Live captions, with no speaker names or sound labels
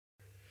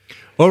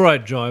All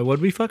right, Jai, what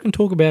did we fucking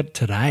talk about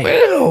today?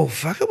 Well,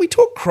 fuck it. We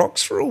talked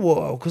Crocs for a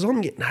while because I'm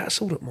getting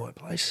hassled at my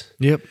place.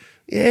 Yep.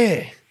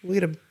 Yeah. We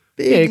got a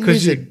big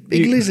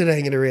lizard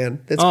hanging around.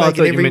 That's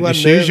making everyone nervous.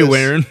 Shoes you're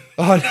wearing.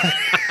 Oh, no.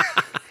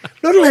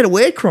 Not allowed to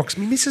wear Crocs.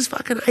 My missus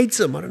fucking hates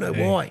them. I don't know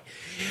why.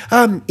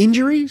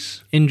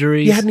 Injuries?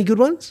 You had any good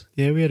ones?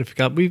 Yeah, we had a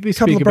couple. We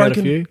speak about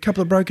a few.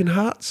 Couple of broken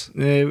hearts?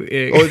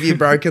 Yeah. Or have you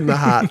broken the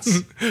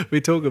hearts?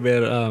 We talk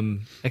about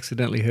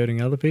accidentally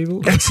hurting other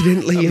people.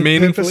 Accidentally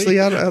and purposely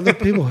other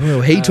people? Well,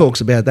 he talks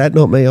about that,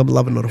 not me. I'm a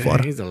lover, not a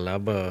fighter. He's a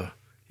lover.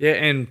 Yeah,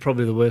 and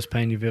probably the worst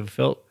pain you've ever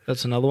felt.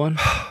 That's another one.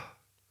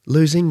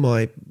 Losing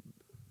my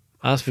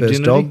first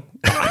virginity. Dog.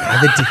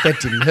 That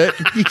didn't hurt.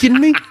 You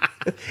kidding me?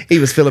 He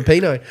was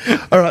Filipino.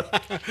 All right.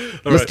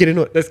 Let's get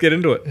into it. Let's get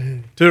into it.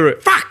 Do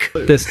it. Fuck!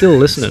 They're still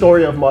listening.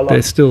 Story of my life.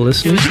 They're still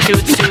listening.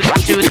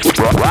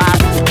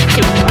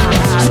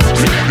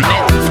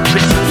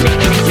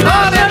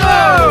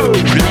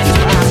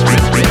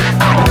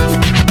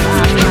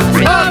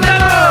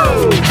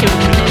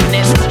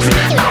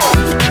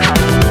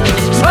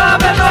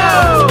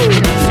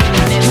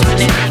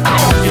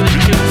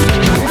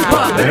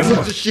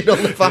 Shit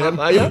on the farm,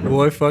 are you?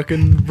 Boy,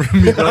 fucking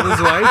bring me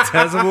brother's weights.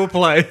 How's it all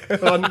play?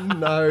 Oh,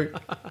 no.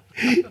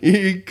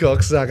 You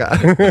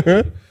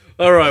cocksucker.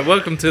 All right,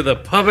 welcome to the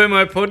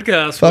Pubammo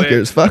podcast.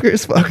 Fuckers.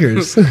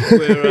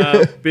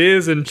 We're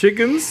beers and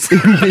chickens.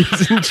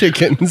 Beers and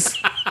chickens.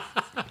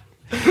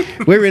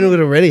 We're into it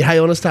already. Hey,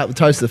 I want to start with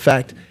Toast the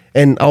Fact,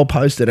 and I'll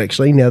post it,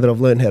 actually, now that I've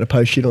learned how to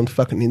post shit on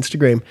fucking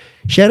Instagram.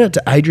 Shout out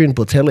to Adrian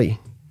Platelli.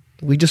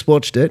 We just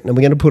watched it, and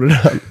we're going to put it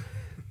up.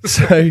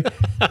 So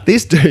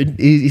this dude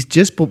is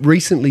just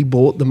recently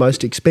bought the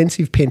most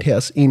expensive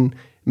penthouse in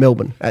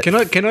Melbourne. Can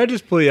I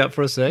just pull you up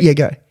for a sec? Yeah,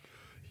 go.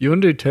 You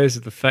want to do Toast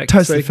of the Fact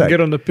Toast so the you fact. can get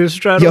on the piss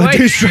straight away? Yeah, I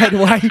do straight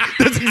away.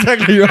 That's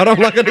exactly right. I'm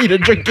like, I need a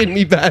drink in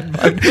me bad,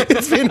 mate.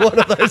 It's been one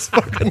of those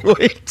fucking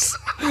weeks.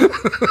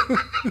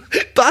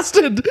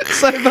 Busted.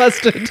 So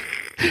busted.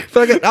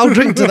 Fuck it. I'll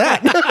drink to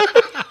that.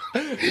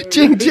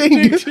 Ching,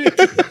 ching.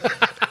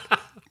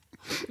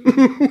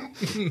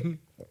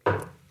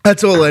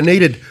 That's all I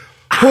needed.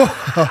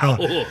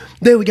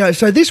 There we go.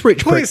 So this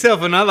rich Pull prick...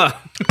 yourself another.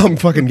 I'm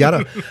fucking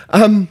gutter.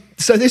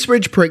 So this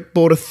rich prick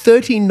bought a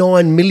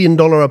 $39 million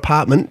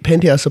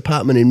penthouse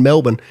apartment in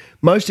Melbourne,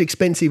 most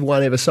expensive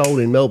one ever sold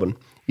in Melbourne.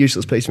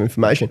 Useless piece of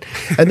information.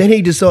 And then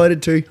he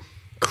decided to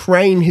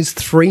crane his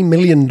 $3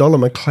 million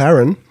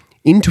McLaren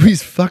into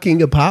his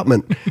fucking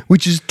apartment,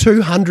 which is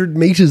 200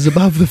 metres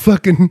above the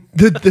fucking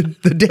the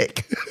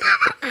deck.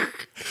 And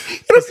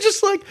I was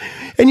just like,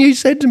 and you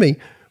said to me,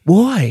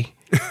 why?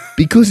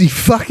 Because he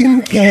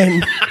fucking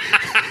can.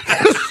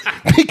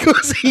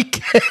 Because he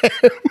can.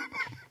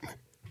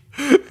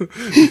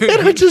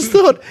 And I just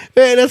thought,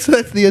 man, that's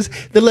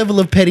the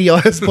level of petty I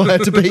aspire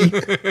to be.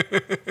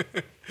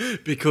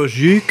 Because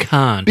you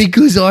can't.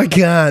 Because I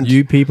can't.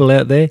 You people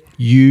out there,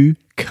 you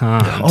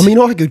can't. I mean,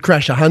 I could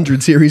crash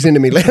 100 series into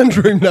my lounge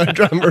room, no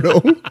drama at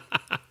all.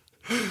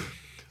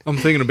 I'm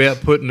thinking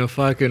about putting a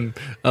fucking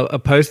a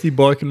postie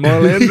bike in my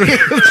lounge room. Yeah,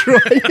 that's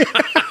right. Yeah.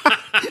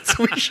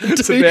 So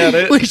That's about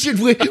it.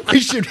 We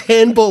should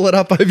handball it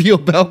up over your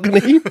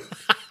balcony.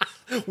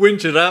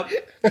 Winch it up.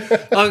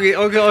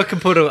 I can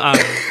put a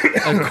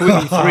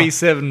Quinn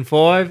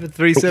 375,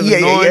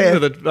 379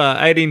 with a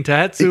 18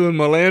 Tatsu in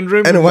my lounge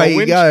room. And away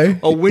you go.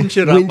 I'll winch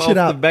it up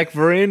off the back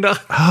veranda.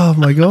 Oh,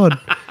 my God.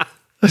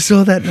 I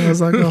saw that and I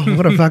was like, oh,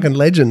 what a fucking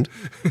legend.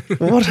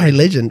 What a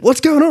legend.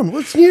 What's going on?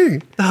 What's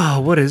new?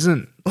 Oh, what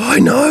isn't? I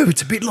know.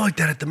 It's a bit like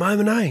that at the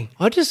moment, eh?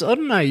 I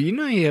don't know. You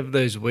know you have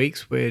those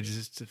weeks where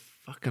just a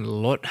fucking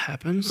lot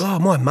happens. Oh,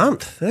 my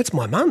month. That's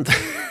my month.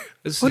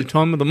 This is the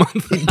time of the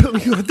month.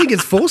 I think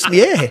it's forced me,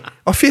 yeah.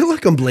 I feel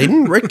like I'm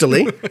bleeding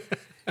rectally.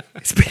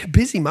 It's been a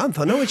busy month.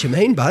 I know what you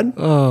mean, bud.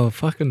 Oh,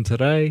 fucking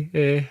today.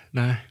 Yeah,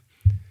 no.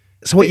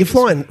 So what, you're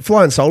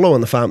flying solo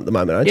on the farm at the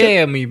moment, aren't you?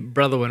 Yeah, my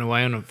brother went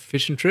away on a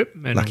fishing trip.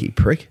 And lucky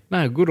prick.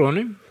 No, good on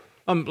him.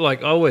 I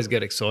always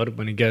get excited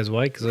when he goes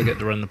away because I get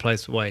to run the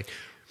place the way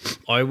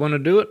I want to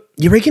do it.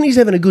 You reckon he's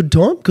having a good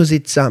time? Because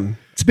it's a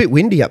bit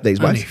windy up these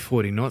ways. Only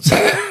 40 knots.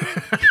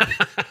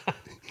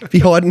 Be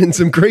hiding in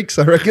some creeks,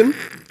 I reckon.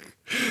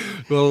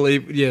 Well,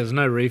 there's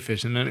no reef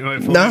fishing anyway.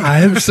 No,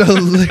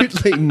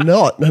 absolutely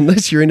not,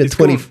 unless you're in a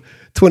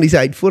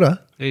 28-footer.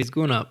 He's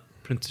going up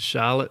Princess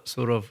Charlotte,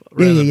 sort of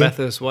around the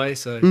Bathurst way.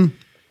 So,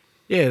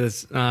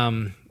 there's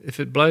if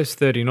it blows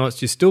 30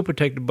 knots, you're still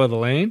protected by the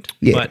land.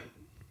 Yeah. But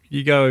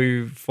you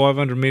go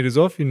 500 metres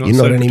off, you're not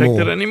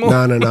protected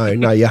anymore.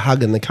 No, you're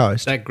hugging the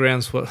coast. That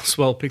ground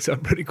swell picks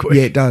up pretty quick.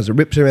 Yeah, it does. It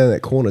rips around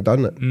that corner,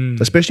 doesn't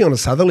it? Especially on a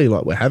southerly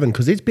like we're having,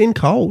 because it's been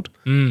cold.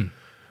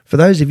 For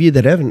those of you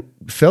that haven't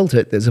felt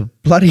it, there's a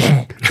bloody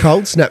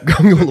cold snap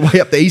going all the way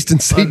up the eastern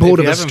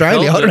seaboard of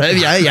Australia. I don't know if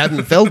you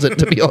haven't felt it,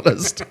 to be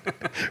honest.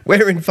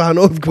 We're in far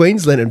north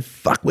Queensland and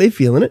fuck, we're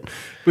feeling it.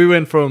 We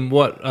went from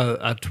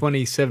a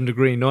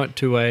 27-degree night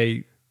to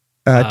a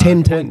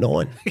 10.9.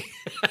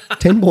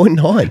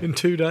 10.9. In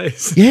 2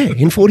 days. Yeah,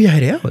 in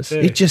 48 hours.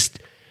 Yeah. It just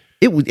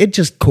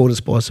caught us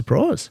by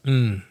surprise.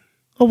 I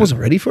wasn't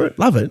ready for it.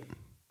 Love it.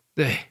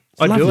 Yeah.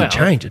 It's lovely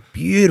change. It's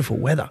beautiful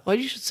weather. Well,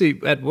 you should see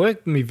at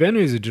work, my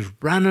venues are just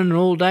running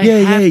all day.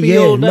 Yeah.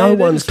 All day. No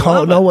one's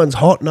cold, no one's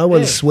hot, no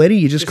one's sweaty.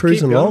 You're just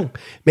cruising along.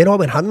 Man, I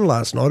went hunting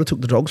last night. I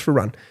took the dogs for a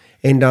run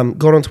and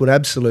got onto an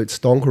absolute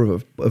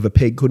stonker of a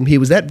peg. He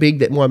was that big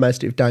that my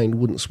Mastiff Dane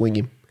wouldn't swing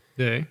him.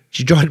 Yeah.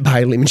 She tried to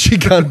bail him and she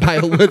can't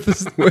bail worth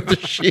of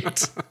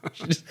shit.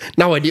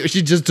 No idea.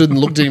 She just didn't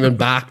look at him and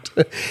barked.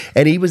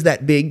 And he was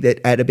that big that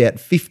at about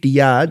 50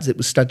 yards, it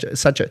was such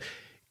a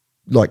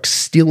like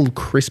still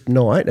crisp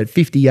night. At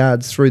 50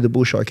 yards through the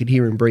bush, I could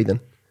hear him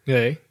breathing.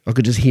 Yeah. I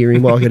could just hear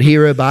him. I could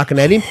hear her barking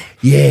at him.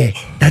 Yeah,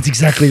 that's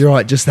exactly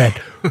right. Just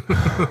that.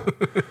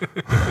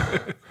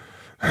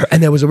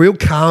 And there was a real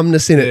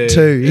calmness in it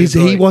too.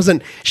 He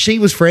wasn't. She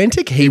was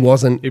frantic. He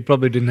wasn't. He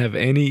probably didn't have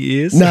any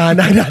ears. No.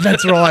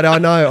 That's right. I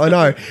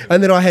know.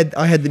 And then I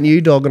had the new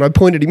dog, and I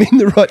pointed him in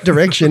the right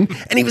direction,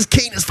 and he was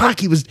keen as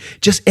fuck. He was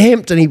just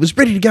amped, and he was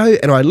ready to go.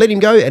 And I let him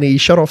go, and he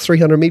shot off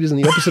 300 meters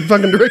in the opposite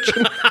fucking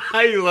direction.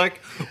 You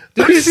like?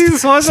 Did you see the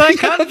size of that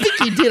cut? I think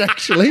he did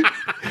actually.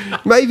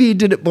 Maybe he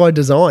did it by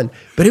design,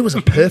 but it was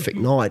a perfect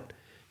night.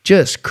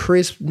 Just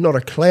crisp, not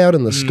a cloud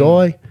in the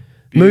sky.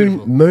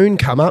 Moon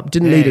come up,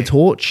 didn't need a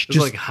torch. It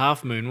was like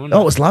half moon, wasn't it?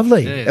 Oh, it was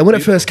lovely. Yeah, and when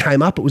it first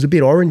came up, it was a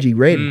bit orangey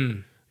red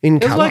in colour. It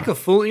was colour. like a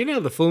full,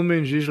 the full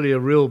moon's usually a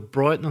real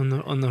bright on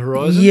the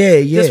horizon. Yeah.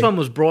 This one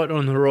was bright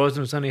on the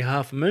horizon. It's only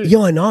half a moon.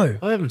 Yeah, I know.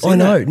 I haven't seen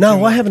that.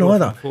 No, I haven't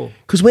either.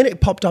 Because when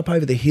it popped up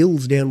over the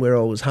hills down where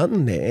I was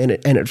hunting there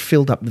and it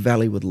filled up the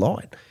valley with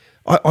light,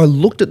 I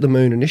looked at the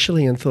moon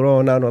initially and thought,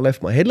 oh, no, and I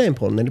left my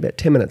headlamp on. And then about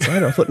 10 minutes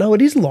later, I thought, no,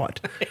 it is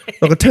light.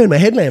 Like I turned my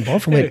headlamp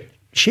off and went,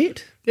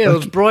 shit. Yeah, it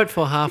was bright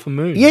for half a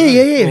moon.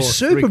 Yeah.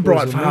 Super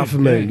bright for half a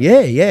moon.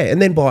 Yeah.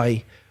 And then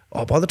by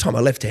the time I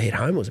left to head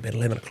home, it was about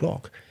 11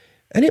 o'clock.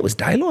 And it was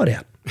daylight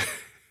out.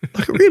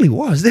 Like it really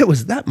was. There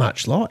was that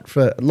much light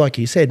for, like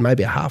you said,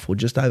 maybe a half or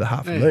just over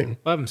half a moon.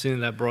 I haven't seen it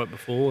that bright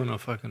before in a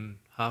fucking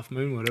half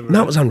moon, whatever.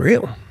 No, it was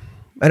unreal.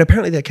 And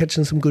apparently they're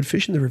catching some good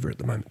fish in the river at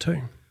the moment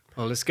too.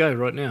 Oh, let's go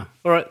right now.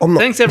 All right.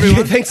 Thanks, everyone.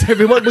 Yeah, thanks,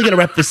 everyone. We're going to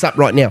wrap this up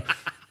right now.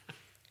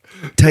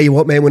 Tell you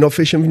what, man, we're not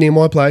fishing near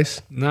my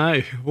place.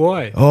 No.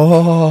 Why?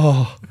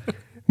 Oh,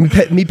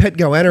 me pet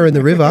goanna in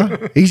the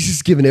river. He's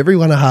just giving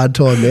everyone a hard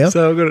time now.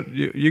 So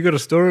you got a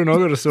story and I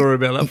got a story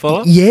about that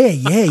fella?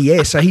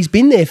 Yeah. So he's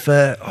been there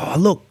for,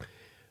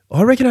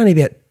 I reckon only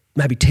about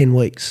maybe 10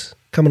 weeks.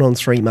 Coming on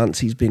 3 months,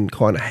 he's been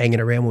kind of hanging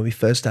around when we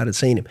first started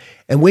seeing him.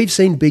 And we've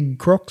seen big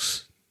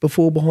crocs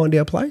before behind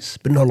our place,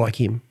 but not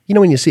like him. You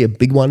know when you see a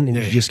big one and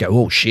you just go,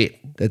 oh, shit,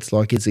 that's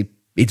like it's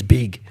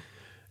big.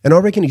 And I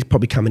reckon he's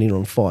probably coming in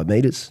on 5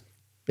 metres.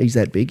 He's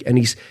that big. And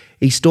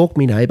he stalked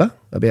me neighbour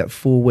about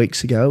 4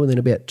 weeks ago, and then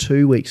about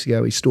 2 weeks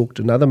ago he stalked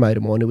another mate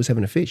of mine who was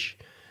having a fish.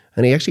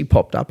 And he actually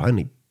popped up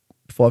only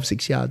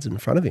 5-6 yards in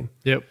front of him.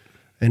 Yep.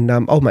 And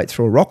old mate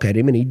threw a rock at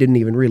him and he didn't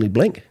even really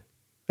blink.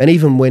 And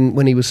even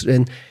when he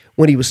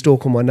was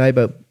stalking my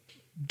neighbour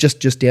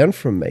just down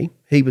from me,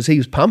 he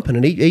was pumping,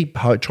 and he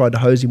tried to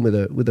hose him with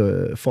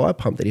a fire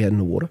pump that he had in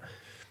the water.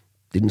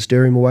 Didn't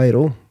stir him away at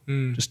all.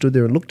 Just stood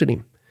there and looked at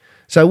him.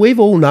 So we've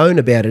all known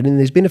about it, and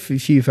there's been a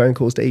few phone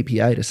calls to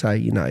EPA to say,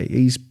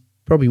 he's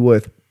probably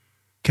worth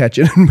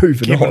catching and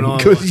moving on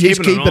because he's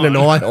keeping an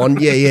eye on.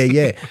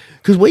 Yeah.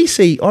 Because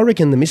I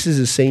reckon the missus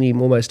has seen him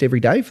almost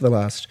every day for the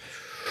last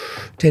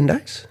 10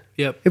 days.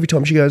 Yep. Every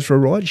time she goes for a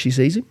ride, she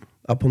sees him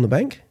up on the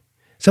bank.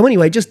 So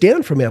anyway, just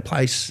down from our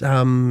place,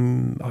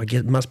 I guess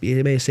it must be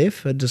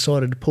MSF, had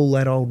decided to pull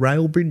that old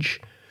rail bridge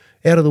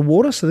out of the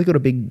water. So they've got a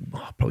big,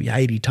 probably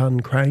 80-ton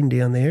crane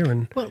down there.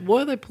 And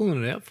why are they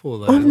pulling it out for,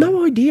 though? I have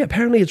no idea.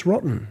 Apparently it's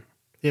rotten.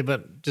 Yeah,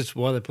 but just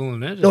why are they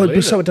pulling it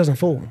out? So it doesn't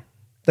fall.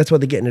 That's why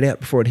they're getting it out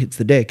before it hits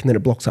the deck, and then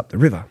it blocks up the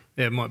river.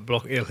 Yeah,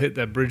 it'll hit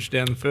that bridge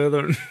down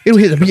further. It'll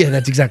hit them. Yeah,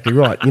 that's exactly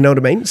right. You know what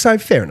I mean? So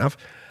fair enough.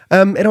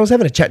 And I was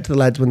having a chat to the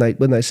lads when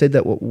they said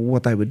that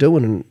what they were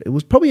doing, and it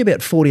was probably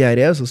about 48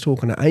 hours. I was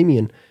talking to Amy,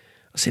 and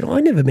I said, I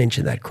never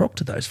mentioned that croc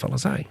to those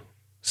fellas, eh?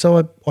 So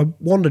I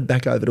wandered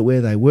back over to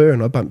where they were,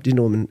 and I bumped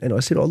into them, and I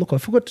said, oh, look, I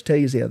forgot to tell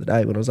you the other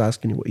day when I was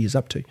asking you what he was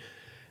up to,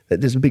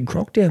 that there's a big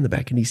croc down the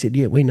back. And he said,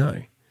 yeah, we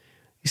know.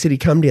 He said he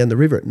come down the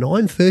river at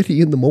 9:30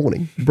 in the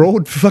morning,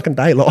 broad fucking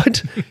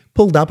daylight,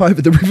 pulled up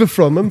over the river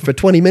from him for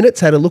 20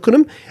 minutes, had a look at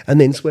him, and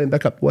then swam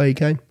back up the way he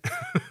came.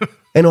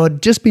 And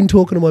I'd just been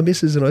talking to my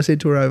missus, and I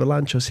said to her over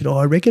lunch, I said,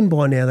 I reckon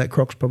by now that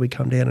croc's probably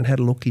come down and had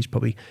a look. He's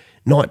probably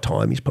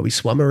nighttime. He's probably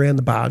swum around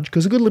the barge,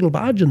 because a good little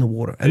barge in the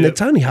water. And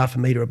it's only half a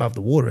metre above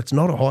the water. It's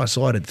not a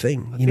high-sided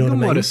thing. You know what I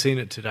mean? I might have seen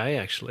it today,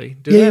 actually.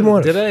 Did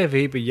they have a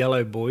heap of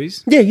yellow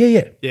buoys? Yeah.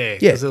 Yeah,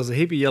 because there was a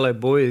heap of yellow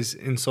buoys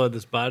inside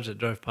this barge that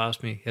drove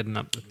past me, heading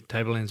up the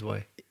Tablelands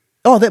Way.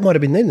 Oh, that might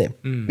have been them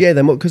then. Yeah,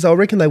 because I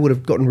reckon they would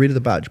have gotten rid of the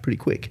barge pretty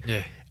quick.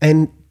 Yeah.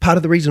 And part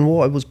of the reason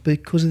why was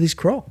because of this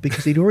croc,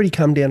 because he'd already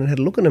come down and had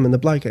a look at him, and the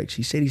bloke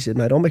actually said,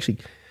 mate, I'm actually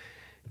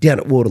down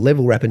at water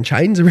level wrapping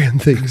chains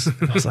around things.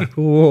 I was like,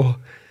 oh.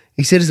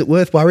 He said, is it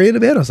worth worrying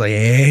about? I was like,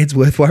 yeah, it's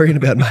worth worrying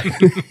about, mate.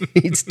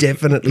 It's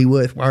definitely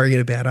worth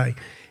worrying about, eh?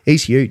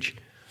 He's huge.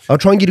 I'll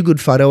try and get a good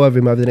photo of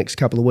him over the next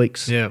couple of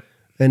weeks. Yeah.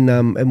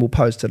 and we'll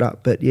post it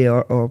up. But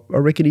yeah, I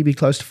reckon he'd be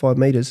close to 5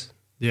 metres.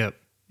 Yeah.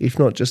 If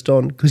not just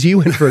on, because you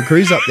went for a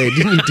cruise up there,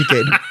 didn't you,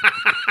 dickhead?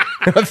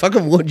 I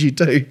fucking warned you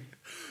too.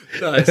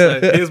 No, so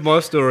here's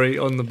my story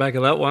on the back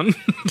of that one.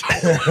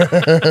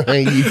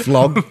 You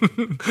flog.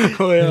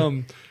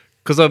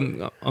 Because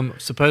I'm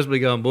supposedly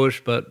going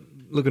bush, but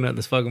looking at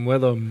this fucking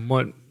weather, I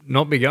might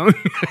not be going.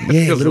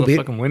 Yeah, a little of bit. the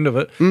fucking wind of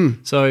it.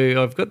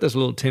 So I've got this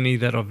little tinny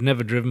that I've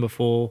never driven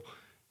before.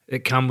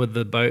 It come with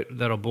the boat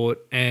that I bought,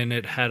 and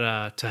it had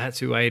a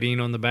Tohatsu 18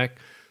 on the back.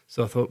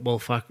 So I thought, well,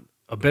 fuck,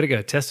 I better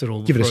go test it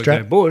all Give it a before I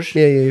strap. go bush.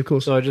 Yeah, of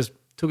course. So I just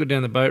took it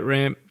down the boat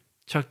ramp,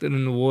 chucked it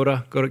in the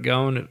water, got it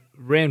going. It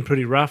ran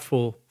pretty rough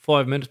for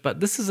 5 minutes, but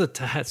this is a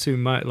Tohatsu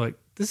motor. Like,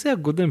 this is how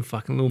good them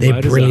fucking little They're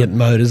motors brilliant are.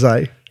 motors,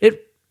 eh?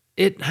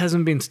 It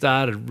hasn't been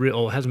started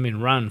or hasn't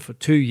been run for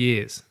 2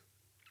 years.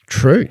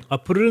 True. I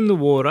put it in the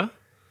water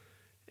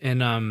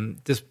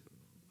and just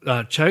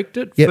choked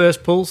it. Yep.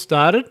 First pull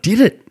started. Did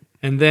it?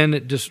 And then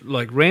it just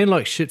like ran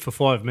like shit for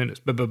 5 minutes.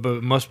 But it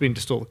must have been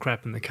just all the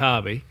crap in the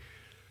carby.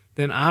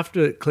 Then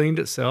after it cleaned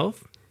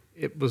itself,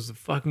 it was the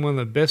fucking one of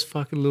the best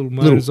fucking little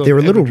motors They're a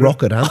I've little ever driven.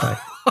 rocket, aren't they?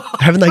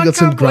 Haven't they got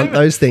some can't grunt,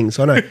 believe it. those things?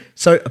 I know.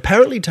 So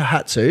apparently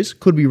Tohatsus,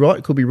 could be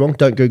right, could be wrong,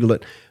 don't Google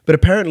it, but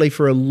apparently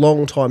for a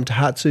long time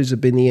Tohatsus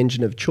have been the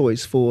engine of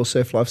choice for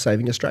Surf Life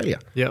Saving Australia.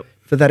 Yep.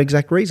 For that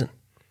exact reason.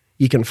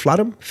 You can flood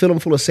them, fill them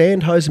full of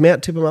sand, hose them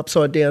out, tip them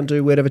upside down,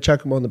 do whatever,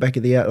 chuck them on the back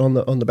of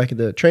the back of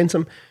the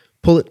transom,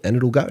 pull it, and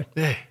it'll go.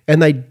 Yeah.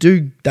 And they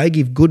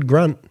give good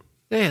grunt,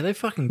 Yeah, they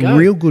fucking go.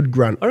 real good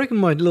grunt. I reckon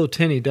my little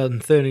tinny done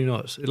 30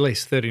 knots, at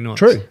least 30 knots.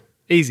 True.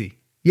 Easy.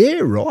 Yeah,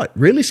 right.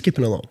 Really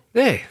skipping along.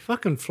 Yeah,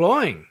 fucking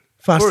flying.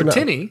 Fast For enough. a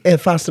tinny. Yeah,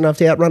 fast enough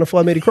to outrun a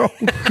 5 metre croc.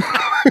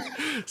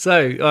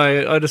 So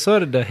I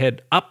decided to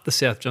head up the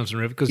South Johnson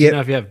River because, Yep. you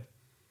know, if you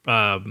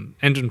have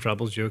engine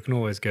troubles, you can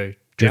always go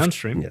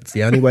downstream. That's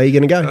the only way you're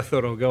going to I go.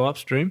 thought I'll go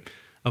upstream.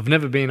 I've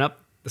never been up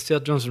the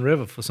South Johnson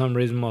River for some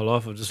reason in my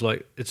life. I'm just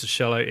like, it's a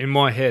shallow, in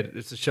my head,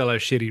 it's a shallow,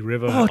 shitty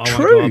river. Oh, I want to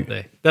true. go up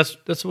there.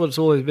 That's what it's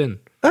always been.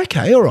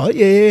 Okay, all right.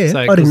 Yeah. So,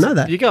 I didn't 'cause know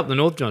that. You go up the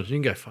North Johnson,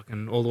 you can go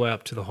fucking all the way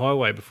up to the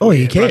highway before Oh,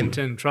 you can. run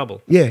into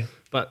trouble. Yeah.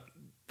 But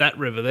that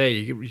river there,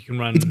 you can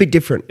run. It's a bit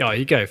different. Oh,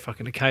 you go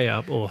fucking a K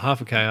up or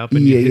half a K up and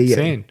Yeah, you hit yeah,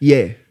 sand.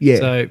 yeah.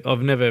 So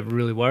I've never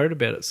really worried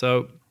about it.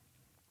 So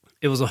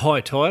it was a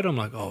high tide. I'm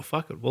like, oh,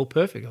 fuck it. Well,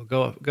 perfect. I'll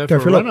go for a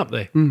run up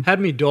there. Had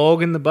me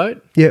dog in the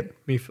boat. Yep.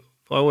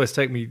 I always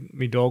take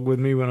me dog with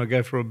me when I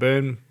go for a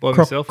burn by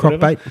Croc myself. Whatever.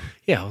 bait.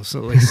 Yeah, it was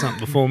at least something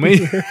before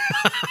me.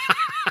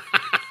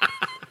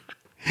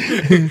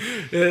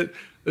 Yeah,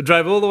 I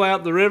drove all the way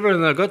up the river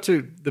and I got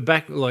to the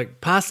back,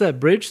 like past that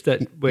bridge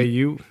where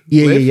you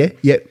live.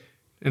 Yeah.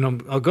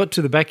 And I got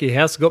to the back of your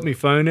house, got my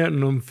phone out,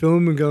 and I'm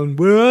filming, going,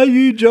 "Where are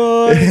you,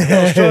 John?"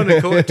 I was trying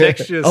to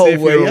text you to see if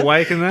you were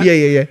awake and that.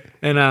 Yeah.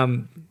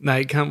 And no,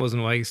 he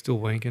wasn't awake. He's still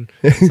wanking.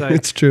 So,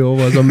 It's true.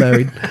 I was. I'm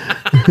married.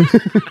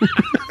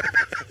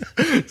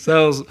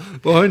 so I was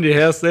behind your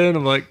house there, and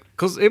I'm like,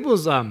 because it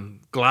was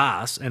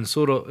glass and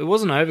sort of, it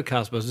wasn't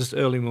overcast, but it was just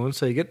early morning,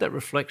 so you get that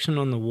reflection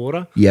on the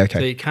water. Yeah, okay.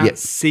 So you can't Yep.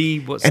 see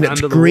what's And under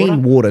it's the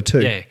green water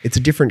too. Yeah. It's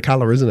a different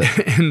colour, isn't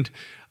it? And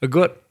I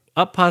got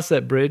up past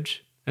that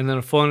bridge, and then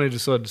I finally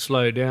decided to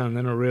slow down, and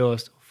then I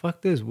realised, oh,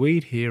 fuck, there's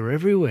weed here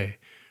everywhere.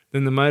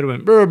 Then the motor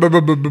went brr, brr,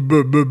 brr, brr,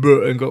 brr, brr,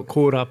 brr, and got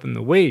caught up in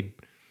the weed.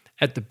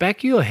 At the back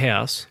of your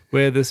house,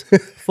 where this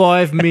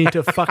 5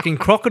 metre fucking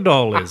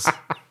crocodile is.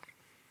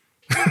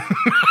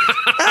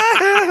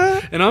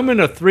 And I'm in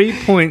a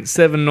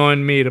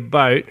 3.79 metre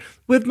boat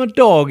with my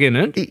dog in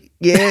it.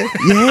 Yeah.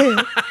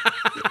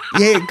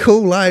 Yeah,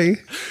 cool, eh?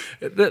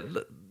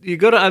 You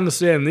got to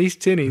understand, these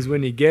tinnies,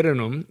 when you get in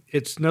them,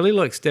 it's nearly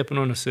like stepping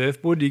on a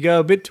surfboard. You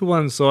go a bit to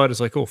one side, it's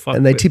like, oh, fuck.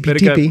 And they tippy. Better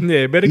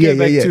go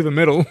back to the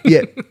middle.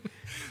 Yeah.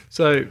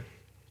 So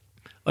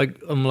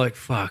I'm like,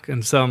 fuck.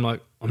 And so I'm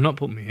like, I'm not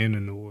putting my hand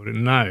in the water.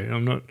 No,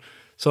 I'm not.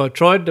 So I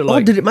tried to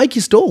Did it make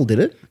you stall, did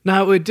it?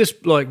 No, it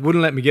just like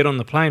wouldn't let me get on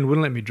the plane,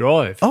 wouldn't let me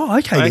drive. Oh,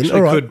 okay I then. actually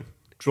All right. could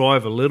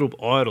drive a little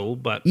idle,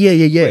 but Yeah.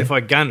 if I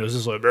gunned, it was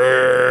just like,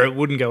 brrr, it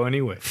wouldn't go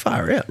anywhere.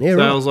 Far out. Yeah, So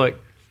right. I was like,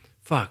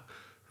 fuck.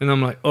 And I'm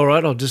like, all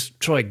right, I'll just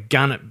try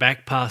gun it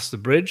back past the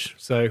bridge.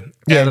 So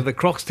out of the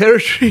Crocs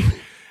territory.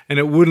 And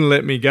it wouldn't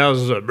let me go. I was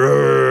just like,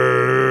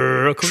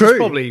 brrr. 'Cause True. it's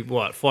probably,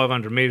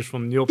 500 metres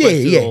from your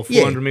place or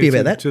 400 be metres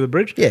about that. to the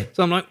bridge. Yeah.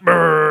 So I'm like,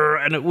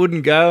 brrr, and it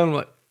wouldn't go. And I'm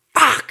like,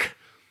 fuck.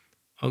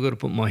 I've got to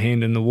put my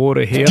hand in the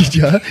water here. Did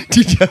you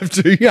have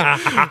to? Yeah.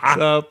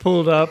 So I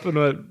pulled up and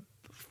I went,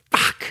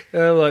 fuck.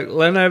 And I like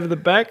lean over the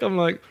back. I'm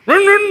like,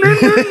 run,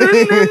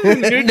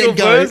 neutral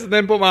go. first, and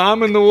then put my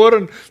arm in the water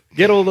and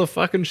get all the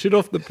fucking shit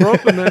off the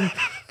prop and then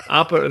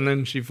up it. And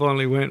then she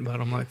finally went, but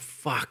I'm like,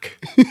 fuck.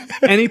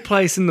 Any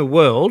place in the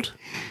world,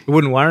 it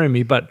wouldn't worry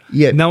me, but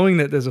knowing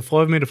that there's a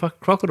 5 metre fucking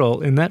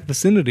crocodile in that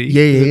vicinity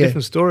is a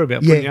different story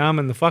about putting your arm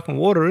in the fucking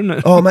water, isn't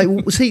it? Oh, mate,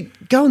 well, see,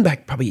 going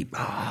back probably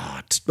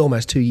it's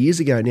almost 2 years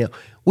ago now,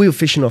 we were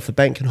fishing off the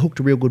bank and hooked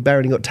a real good barra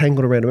and he got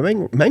tangled around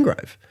a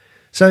mangrove.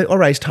 So I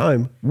raced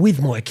home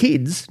with my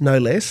kids, no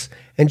less,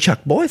 and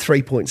chucked my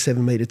 3.7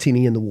 metre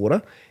tinny in the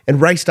water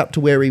and raced up to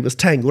where he was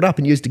tangled up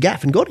and used a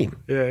gaff and got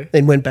him. Yeah.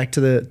 Then went back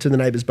to the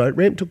neighbour's boat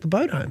ramp, took the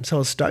boat home. So I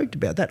was stoked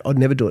about that. I'd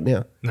never do it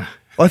now. No.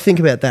 I think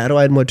about that.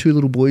 I had my 2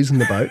 little boys in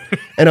the boat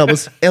and I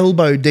was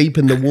elbow deep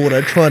in the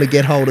water trying to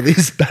get hold of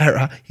this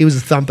barra. He was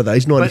a thumper though.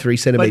 He's 93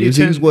 centimetres.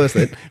 He was worth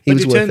it. He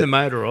was you worth turned it. the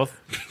motor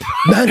off.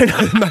 No,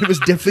 the motor was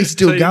definitely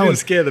still so you going. didn't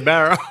scare the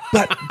barra.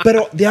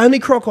 But the only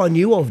croc I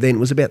knew of then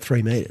was about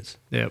 3 metres.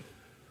 Yep.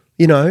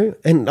 You know,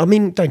 and I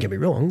mean, don't get me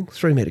wrong,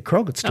 3 metre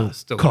croc, it's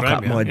still cock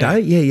up my day.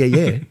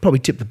 Yeah. Probably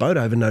tip the boat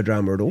over, no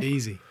drama at all.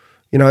 Easy.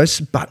 You know,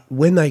 but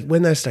when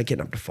they start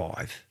getting up to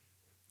 5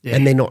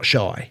 and they're not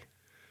shy,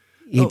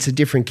 it's a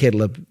different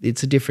kettle of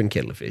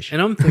fish.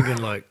 And I'm thinking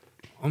like,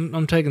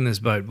 I'm taking this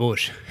boat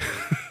bush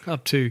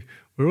up to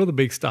where all the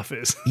big stuff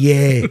is.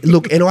 Yeah,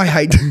 look, and I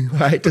hate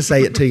to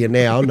say it to you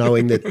now,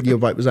 knowing that your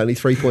boat was only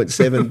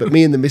 3.7, but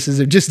me and the missus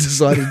have just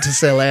decided to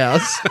sell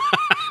ours.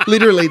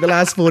 Literally, the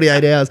last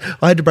 48 hours,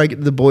 I had to break it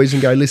to the boys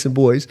and go, listen,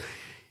 boys,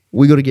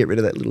 we got to get rid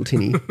of that little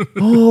tinny.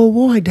 Oh,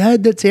 why,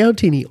 Dad? That's our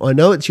tinny. I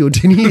know it's your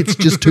tinny. It's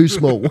just too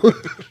small.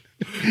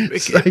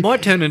 It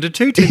might turn into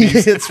 2 tinnies.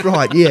 Yeah, that's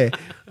right, yeah.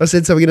 I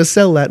said, so we're going to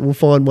sell that and we'll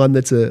find one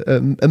that's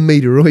a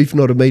metre or if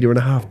not 1.5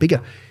 metres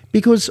bigger.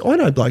 Because I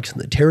know blokes in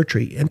the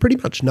territory and pretty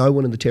much no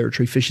one in the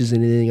territory fishes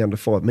anything under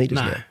 5 metres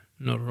now.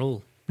 No, not at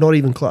all. Not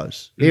even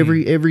close.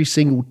 Every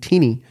single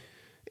tinny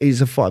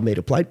is a 5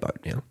 metre plate boat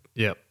now.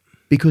 Yep.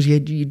 Because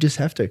you just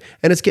have to.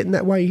 And it's getting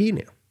that way here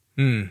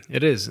now.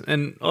 It is.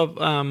 And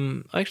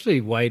I've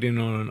actually weighed in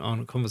on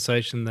a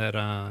conversation that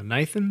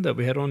Nathan that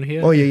we had on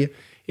here. Oh, yeah.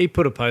 He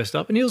put a post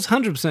up and he was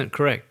 100%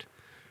 correct.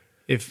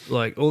 If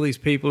like all these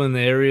people in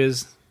the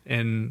areas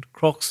and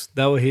crocs,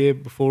 they were here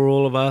before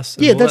all of us.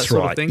 And Yeah, all that's that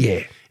sort right. Of thing.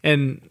 Yeah.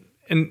 And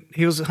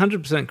he was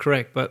 100%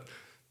 correct. But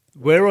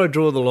where I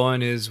draw the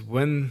line is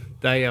when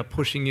they are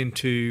pushing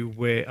into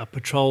where a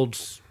patrolled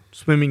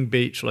swimming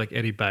beach like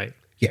Eddie Bay.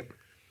 Yeah.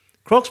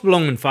 Crocs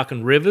belong in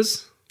fucking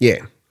rivers.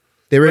 Yeah.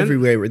 They're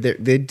everywhere.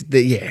 They're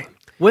yeah.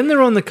 When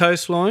they're on the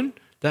coastline,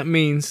 that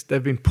means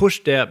they've been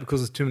pushed out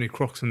because there's too many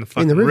crocs in the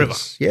fucking river.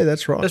 Yeah,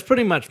 that's right. That's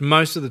pretty much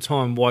most of the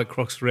time why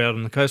crocs are out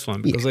on the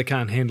coastline because they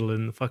can't handle it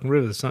in the fucking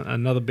river. There's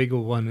another bigger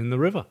one in the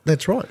river.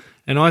 That's right.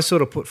 And I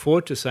sort of put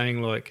forward to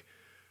saying like,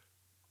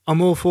 I'm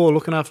all for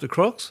looking after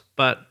crocs,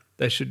 but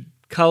they should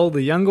cull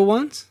the younger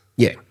ones.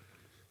 Yeah.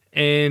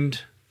 And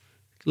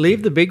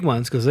leave the big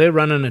ones because they're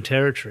running a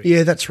territory.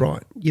 Yeah, that's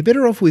right. You're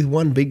better off with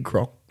one big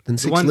croc than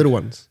 6 little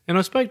ones. And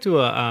I spoke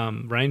to a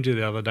ranger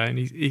the other day and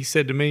he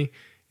said to me,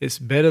 it's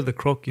better the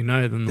croc you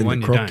know than the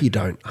one you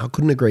don't. I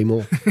couldn't agree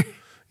more.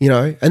 You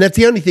know, and that's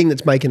the only thing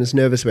that's making us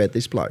nervous about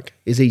this bloke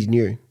is he's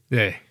new.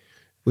 Yeah.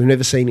 We've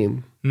never seen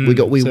him.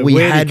 So We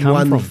had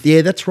one. From?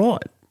 Yeah, that's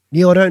right.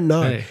 Yeah, I don't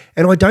know. Hey.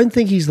 And I don't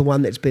think he's the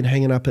one that's been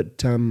hanging up at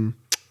the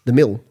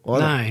mill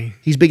either. No.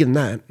 He's bigger than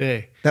that.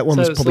 Yeah. That one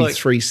was probably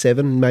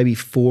 3.7, maybe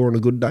 4 on a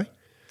good day.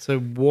 So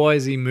why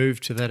has he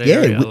moved to that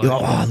area?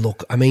 Yeah.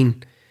 Look, I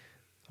mean,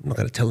 I'm not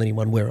going to tell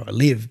anyone where I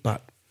live,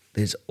 but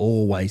there's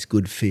always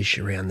good fish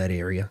around that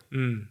area.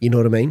 You know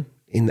what I mean?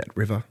 In that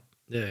river.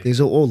 Yeah.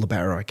 There's all the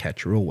barra I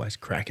catch are always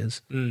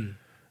crackers. You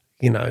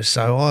know,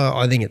 so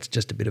I think it's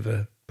just a bit of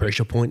a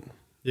pressure point.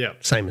 Yeah.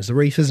 Same as the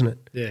reef, isn't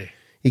it? Yeah.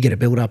 You get a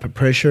build up of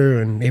pressure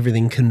and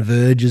everything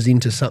converges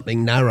into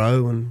something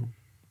narrow and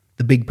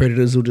the big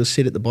predators will just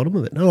sit at the bottom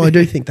of it. No, I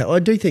do think that. I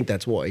do think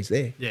that's why he's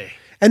there. Yeah.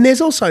 And there's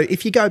also,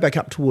 if you go back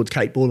up towards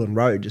Cape Boylan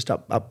Road, just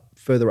up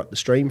further up the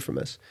stream from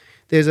us,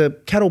 there's a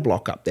cattle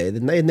block up there,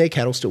 and their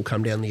cattle still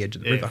come down the edge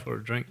of the river. For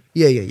a drink.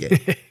 Yeah.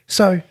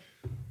 So,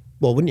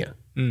 well, wouldn't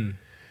you?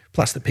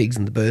 Plus the pigs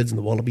and the birds and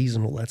the wallabies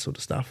and all that sort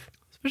of stuff.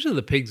 Especially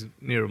the pigs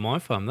near my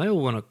farm. They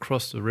all want to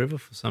cross the river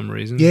for some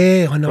reason.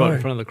 Yeah, I know. Right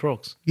in front of the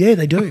crocs. Yeah,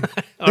 they do.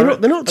 They're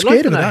not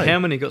scared of it. How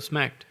many got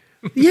smacked?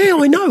 Yeah,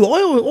 I know.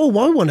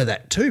 I wanted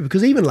that too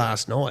because even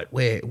last night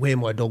where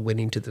my dog went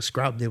into the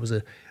scrub, there was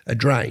a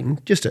drain,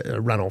 just a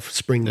runoff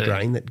spring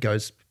drain that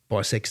goes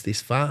bisects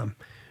this farm.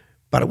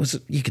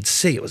 But you could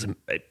see it was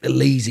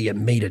easy a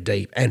metre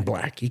deep and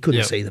black. You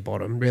couldn't see the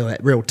bottom,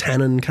 real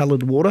tannin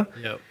coloured water.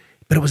 Yep.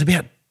 But it was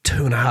about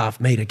 2.5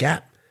 metre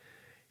gap.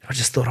 I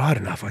just thought, I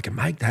don't know if I can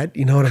make that.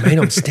 You know what I mean?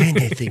 I'm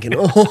standing there thinking,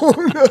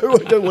 oh, no, I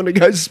don't want to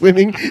go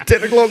swimming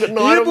 10 o'clock at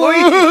night.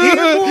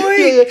 Yeah,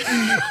 boy.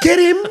 Get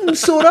him,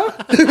 sort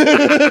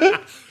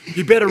of.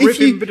 You better rip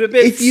him to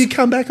bits. If you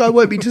come back, I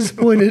won't be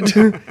disappointed.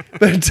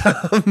 But,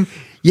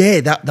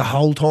 the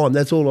whole time,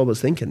 that's all I was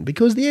thinking.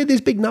 Because,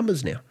 there's big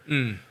numbers now.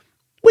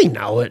 We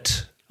know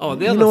it. Oh,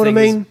 the you other know thing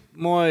what I mean? is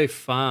my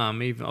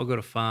farm, I've got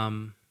a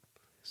farm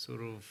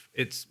sort of,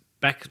 it's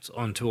back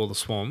onto all the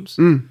swamps,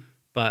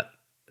 but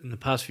in the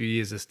past few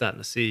years, they're starting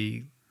to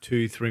see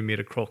 2-3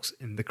 metre crocs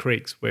in the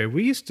creeks where I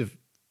used to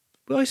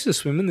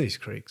swim in these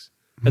creeks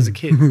as a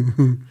kid.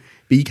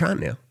 But you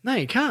can't now. No,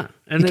 you can't.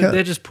 And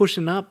they're just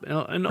pushing up.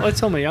 And I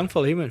told my young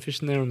fella, he went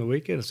fishing there on the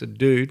weekend. I said,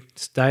 dude,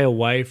 stay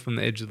away from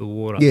the edge of the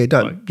water. Yeah,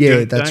 don't.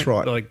 That's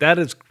right. Like that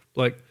is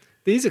like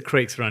these are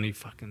creeks that are only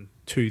fucking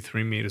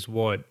 2-3 meters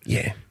wide.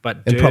 Yeah. But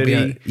And dirty probably,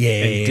 and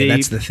deep.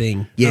 that's the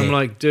thing. Yeah. I'm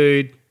like,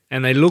 dude,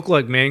 and they look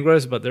like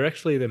mangroves, but they're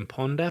actually them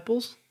pond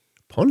apples.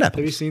 Pond apples?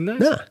 Have you seen those?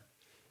 No.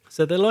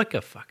 So they're like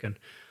a fucking,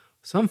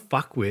 some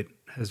fuckwit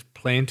has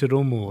planted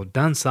them or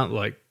done something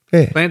like,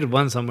 planted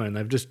one somewhere and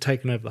they've just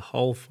taken over the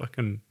whole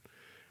fucking,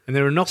 and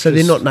they're innocuous. So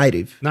they're not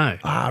native? No.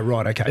 Ah,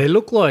 right, okay. They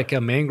look like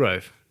a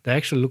mangrove. They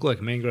actually look like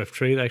a mangrove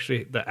tree. They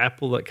actually, the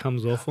apple that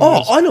comes off them.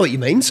 Oh, I know what you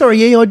mean. Sorry,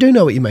 yeah, I do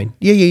know what you mean.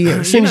 Yeah.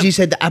 As soon as you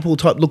said the apple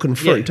type looking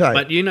fruit,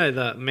 But you know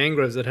the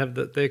mangroves that have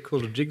they're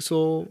called a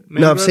jigsaw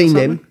mangrove. No, I've seen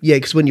them. Yeah,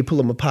 because when you pull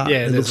them apart,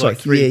 it looks like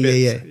three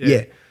bits.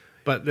 Yeah.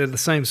 But they're the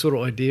same sort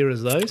of idea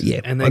as those.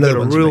 Yeah, and they've got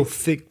a real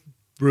thick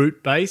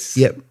root base.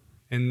 Yep.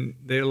 And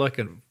they're like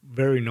a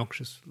very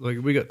noxious. Like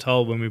we got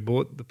told when we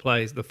bought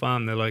the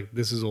farm, they're like,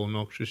 this is all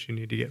noxious. You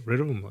need to get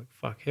rid of them. Like,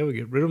 fuck, how we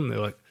get rid of them? They're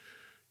like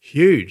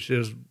huge.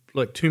 There's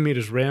like 2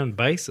 meters round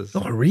bases.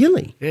 Oh,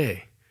 really? Yeah.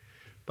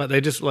 But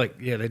they just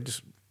they're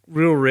just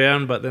real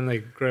round, but then they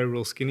grow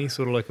real skinny,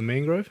 sort of like a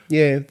mangrove.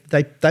 Yeah.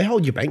 They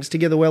hold your banks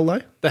together well,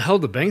 though? They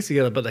hold the banks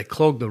together, but they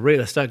clog the reed.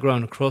 They start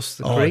growing across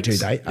the creeks. Oh, do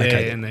they?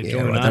 Okay. Yeah, and they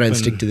join right. up. They don't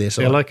stick to their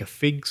side. They're like a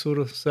fig sort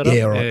of setup.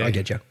 Yeah, all right. I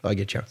get you.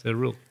 So they're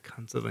real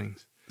cunts of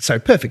things. So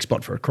perfect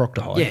spot for a croc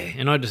to hide. Yeah,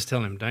 and I just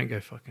tell him, don't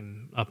go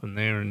fucking up in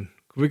there. And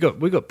we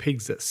got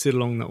pigs that sit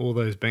along all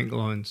those bank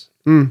lines.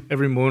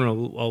 Every morning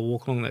I'll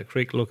walk along that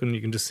creek looking. You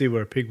can just see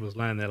where a pig was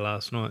laying there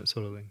last night,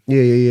 sort of thing.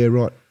 Yeah,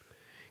 right.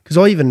 Because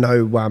I even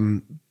know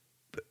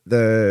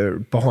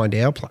the behind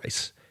our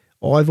place,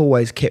 I've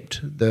always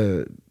kept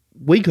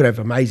we could have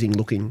amazing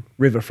looking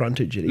river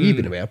frontage at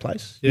even of our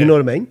place. Yeah. You know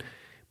what I mean?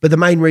 But the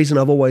main reason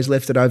I've always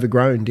left it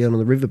overgrown down on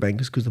the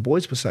riverbank is because the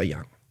boys were so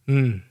young.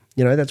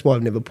 You know, that's why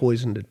I've never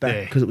poisoned it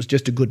back, because it was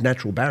just a good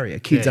natural barrier.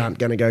 Kids aren't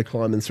going to go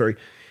climbing through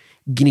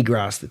guinea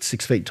grass that's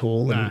 6 feet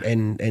tall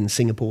and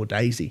Singapore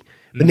daisy.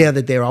 But now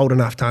that they're old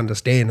enough to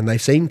understand and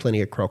they've seen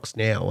plenty of crocs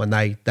now and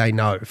they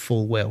know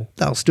full well,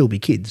 they'll still be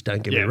kids,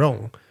 don't get me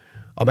wrong.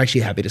 I'm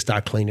actually happy to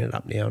start cleaning it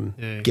up now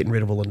and getting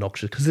rid of all the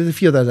noxious, because there's a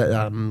few of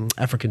those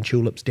African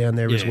tulips down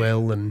there as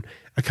well, and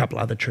a couple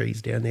other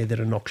trees down there that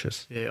are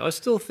noxious. Yeah, I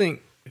still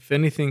think if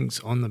anything's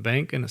on the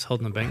bank and it's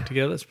holding the bank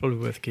together, it's probably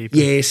worth keeping.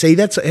 Yeah, see,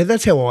 that's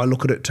how I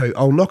look at it too.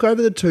 I'll knock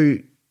over the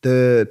two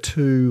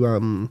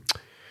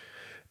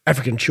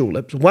African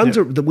tulips. One's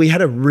we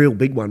had a real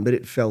big one, but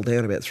it fell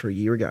down about 3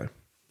 years ago.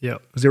 Yeah,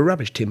 because they're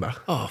rubbish timber.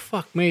 Oh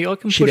fuck me! I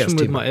can push them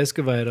with my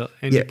excavator,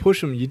 and you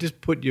push them. You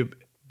just put your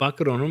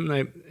bucket on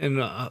them,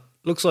 and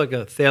looks like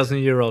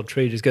 1,000-year-old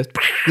tree just goes.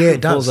 Yeah, it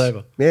does. Falls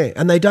over. Yeah,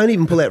 and they don't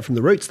even pull out from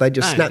the roots; they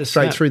just snap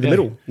straight through the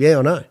middle. Yeah,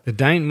 I know.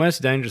 The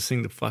most dangerous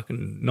thing to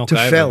fucking knock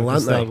over fell,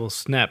 aren't they? They will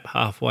snap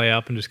halfway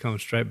up and just come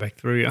straight back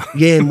through you.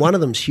 Yeah, and one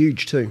of them's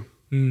huge too.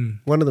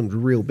 One of them's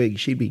real big.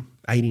 She'd be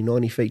 80,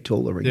 90 feet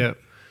tall already. Yeah.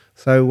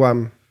 So,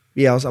 I'm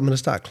going to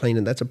start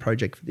cleaning. That's a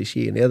project for this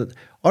year. Now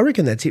I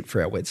reckon that's it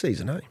for our wet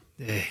season, eh?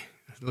 Yeah,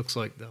 it looks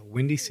like the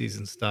windy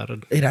season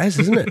started. It has,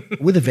 isn't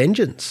it? With a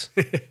vengeance.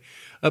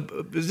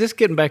 Just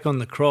getting back on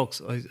the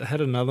crocs, I had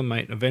another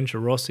mate, Adventure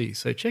Rossi.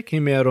 So check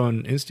him out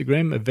on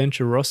Instagram,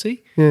 Adventure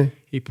Rossi. Yeah.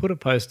 He put a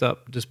post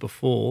up just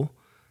before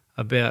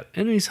about,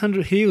 and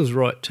he was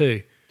right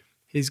too.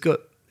 He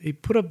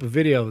put up a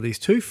video of these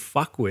two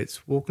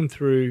fuckwits walking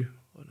through,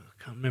 I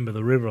can't remember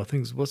the river, I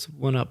think what's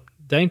one up,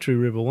 Daintree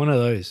River, one of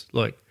those,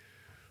 like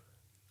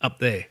up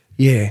there.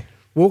 Yeah.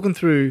 Walking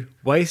through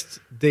waist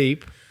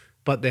deep,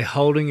 but they're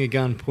holding a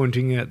gun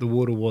pointing at the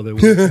water while they're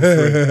walking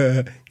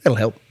through.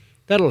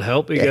 That'll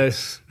help. He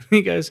goes,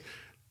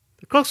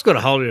 the croc's got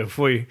a hold of you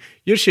before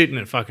you're shooting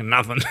at fucking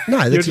nothing.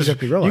 No, that's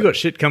exactly right. You got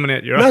shit coming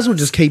out your Might as well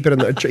just keep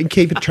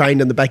it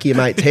trained in the back of your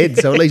mate's head,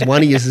 so at least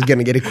one of you is going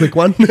to get a quick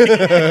one.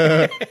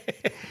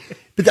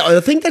 But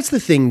I think that's the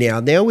thing now.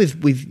 Now with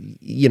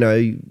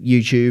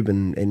YouTube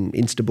and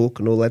Instabook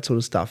and all that sort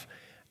of stuff,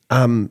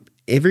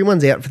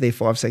 everyone's out for their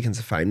 5 seconds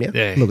of fame now.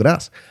 Yeah. Look at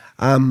us.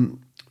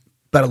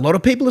 But a lot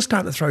of people are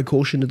starting to throw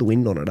caution to the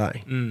wind on it, eh?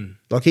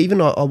 Like even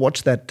I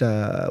watched that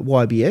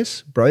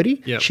YBS,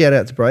 Brody. Yep. Shout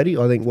out to Brody.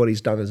 I think what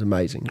he's done is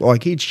amazing.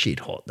 Like, it's shit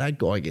hot. That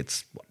guy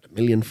gets, 1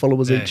 million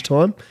followers each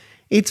time.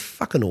 It's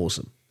fucking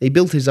awesome. He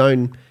built his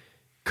own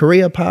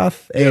career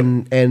path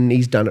and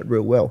he's done it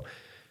real well.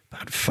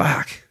 But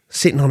fuck,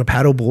 sitting on a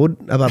paddleboard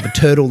above a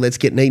turtle that's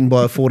getting eaten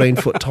by a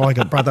 14-foot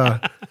tiger, brother,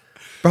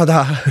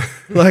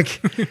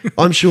 like,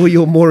 I'm sure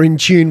you're more in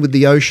tune with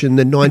the ocean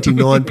than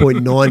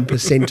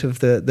 99.9% of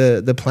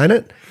the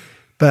planet,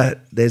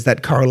 but there's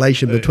that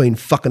correlation between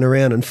fucking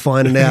around and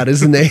finding out,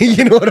 isn't there?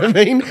 You know what I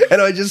mean?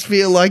 And I just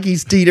feel like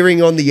he's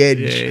teetering on the edge.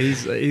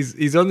 Yeah,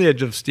 he's on the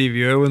edge of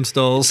Stevie Irwin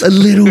styles. A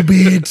little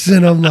bit,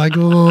 and I'm like,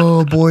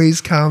 oh,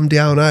 boys, calm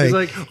down, eh? He's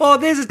like, oh,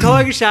 there's a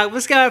tiger shark.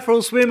 Let's go out for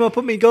a swim. I'll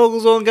put my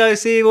goggles on, go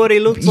see what he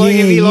looks like,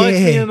 if he likes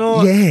me or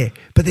not. Yeah,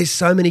 but there's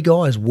so many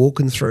guys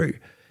walking through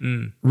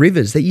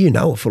rivers that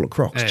are full of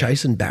crocs,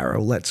 chasing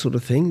barrel, that sort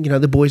of thing.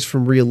 The boys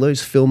from Real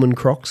Loose filming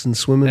crocs and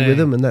swimming with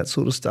them and that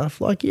sort of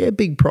stuff. Like,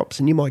 big props,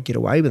 and you might get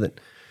away with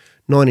it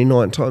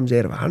 99 times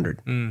out of 100.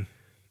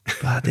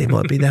 But there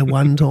might be that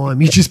one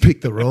time you just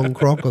pick the wrong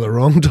croc or the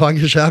wrong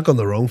tiger shark on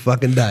the wrong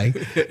fucking day,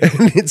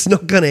 and it's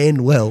not going to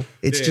end well.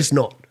 It's just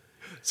not.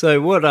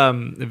 So what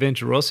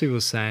Adventure Rossi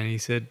was saying, he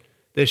said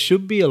there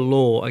should be a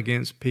law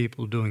against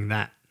people doing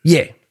that.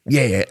 Yeah,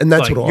 and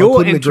that's like, what I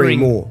couldn't agree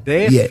more.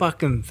 Their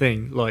fucking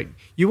thing, like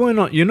you're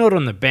not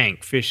on the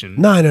bank fishing.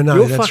 No,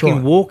 You're that's fucking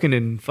right. walking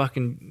and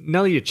fucking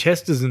none of your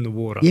chest is in the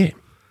water.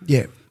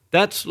 Yeah.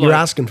 That's you're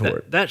asking for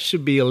it. That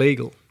should be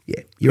illegal.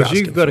 Yeah, you're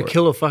asking you've got to for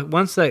kill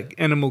once that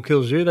animal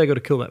kills you, they got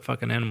to kill that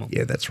fucking animal.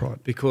 Yeah, that's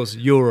right. Because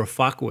you're a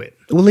fuckwit.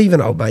 Well,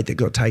 even old mate that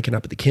got taken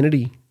up at the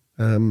Kennedy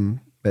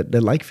at the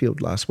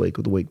Lakefield last week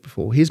or the week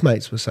before, his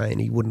mates were saying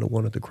he wouldn't have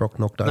wanted the croc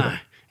knocked over. No,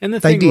 and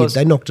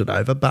they knocked it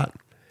over, but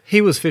he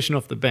was fishing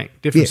off the bank.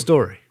 Different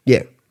story.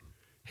 Yeah,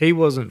 he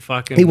wasn't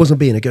fucking. He wasn't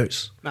being a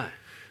goose. No.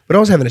 But I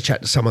was having a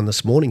chat to someone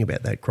this morning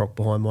about that croc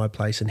behind my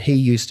place, and he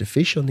used to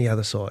fish on the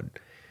other side.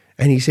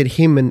 And he said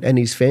him and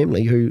his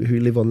family who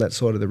live on that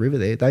side of the river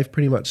there, they've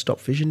pretty much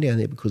stopped fishing down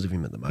there because of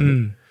him at the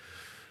moment.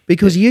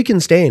 Because you can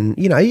stand,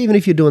 even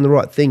if you're doing the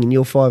right thing and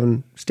you're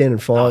standing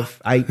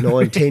 5, 8,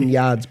 9, 10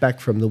 yards back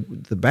from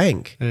the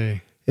bank,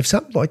 if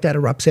something like that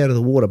erupts out of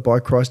the water,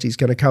 by Christ, he's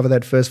going to cover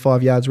that first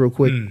 5 yards real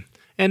quick.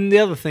 And the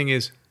other thing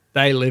is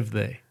they live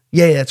there.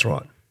 Yeah, that's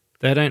right.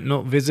 They don't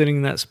not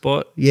visiting that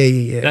spot.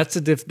 Yeah. That's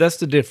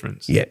the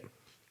difference. Yeah.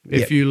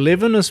 If you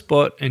live in a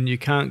spot and you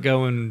can't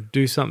go and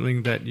do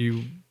something that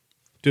you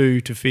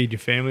do to feed your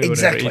family or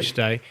whatever each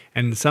day,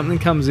 and something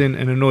comes in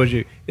and annoys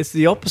you, it's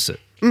the opposite.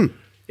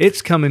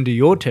 It's come into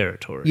your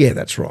territory. Yeah,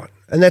 that's right.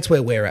 And that's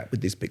where we're at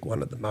with this big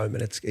one at the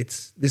moment.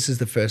 This is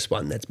the first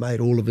one that's made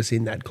all of us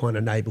in that kind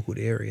of neighbourhood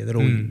area that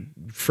all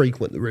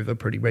frequent the river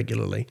pretty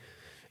regularly.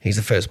 He's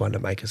the first one to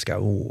make us go,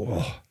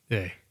 oh.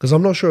 Yeah. Because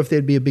I'm not sure if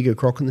there'd be a bigger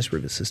croc in this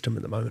river system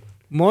at the moment.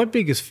 My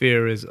biggest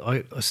fear is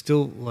I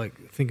still,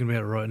 like, thinking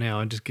about it right now,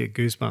 I just get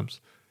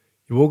goosebumps.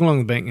 You walk along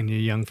the bank and your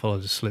young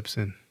fella just slips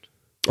in.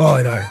 Oh,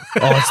 I know.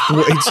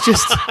 It's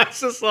just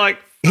it's just like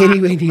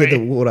anywhere near the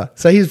water.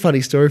 So here's a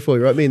funny story for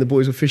you, right? Me and the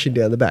boys were fishing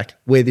down the back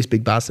where this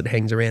big bastard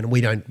hangs around, and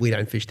we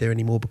don't fish there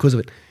anymore because of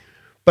it.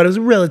 But it was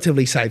a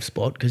relatively safe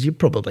spot because you're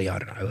probably, I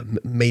don't know,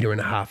 a metre and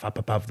a half up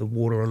above the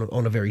water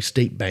on a very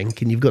steep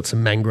bank, and you've got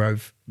some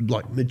mangrove,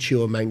 like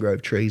mature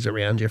mangrove trees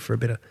around you for a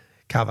bit of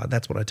cover.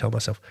 That's what I tell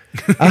myself.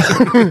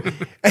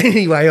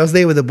 Anyway, I was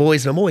there with the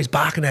boys, and I'm always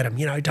barking at them,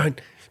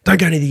 don't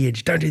go to the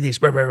edge, don't do this,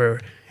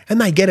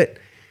 and they get it.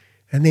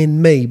 And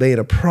then me being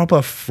a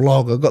proper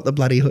flog, I got the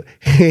bloody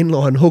hand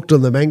line hooked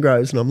on the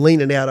mangroves, and I'm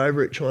leaning out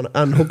over it trying to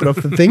unhook it off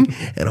the thing,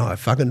 and I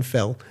fucking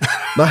fell.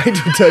 Mate,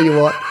 I'll tell you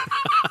what,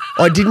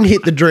 I didn't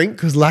hit the drink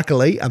because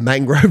luckily a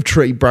mangrove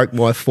tree broke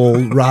my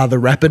fall rather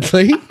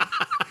rapidly.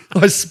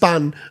 I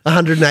spun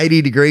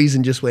 180 degrees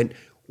and just went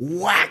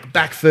whack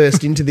back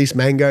first into this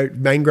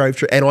mangrove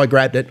tree, and I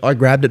grabbed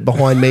it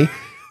behind me.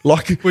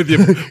 Like with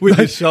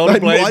your shoulder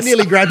blades. I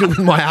nearly grabbed it with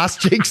my ass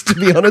cheeks, to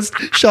be honest.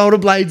 Shoulder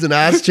blades and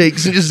ass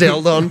cheeks, and just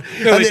held on.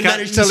 And then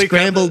managed to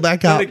scramble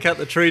back up. Then cut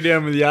the tree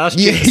down with the ass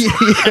cheeks.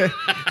 Yeah.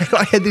 And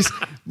I had this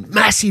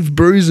massive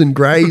bruise and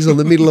graze on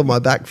the middle of my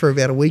back for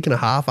about a week and a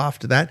half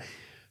after that.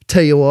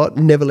 Tell you what,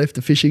 never left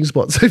the fishing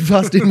spot so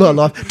fast in my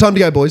life. Time to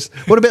go, boys.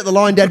 What about the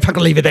line, Dad?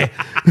 Fucking leave it there.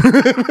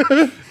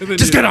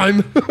 Just get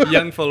home.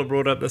 Young fella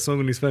brought up that song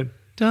on his phone.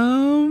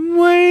 Dumb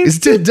ways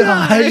It's to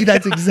die.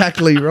 That's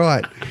exactly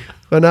right.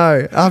 I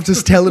know. After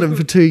telling him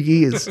for 2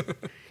 years,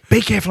 be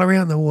careful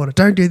around the water.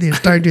 Don't do this.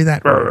 Don't do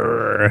that.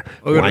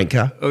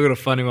 Wanker. I got a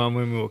funny one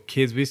when we were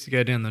kids. We used to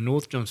go down the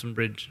North Johnson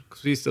Bridge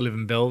because we used to live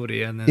in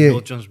Belvedere, and then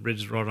North Johnson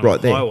Bridge is right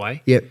on the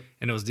highway. Yep.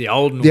 And it was the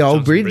old North Johnson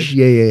Johnson bridge.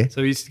 Yeah.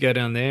 So we used to go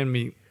down there, and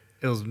it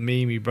was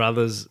me, my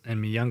brothers,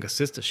 and my younger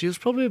sister. She was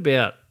probably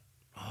about,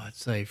 I'd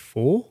say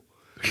 4.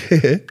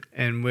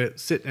 And we're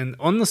sitting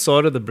on the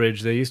side of the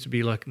bridge. There used to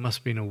be must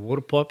have been a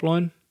water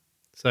pipeline.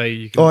 So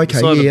you can the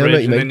side of the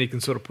bridge, and then you can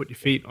sort of put your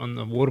feet on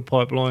the water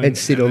pipeline and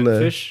sit on the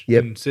fish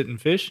and sit and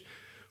fish.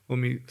 Well,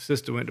 my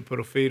sister went to put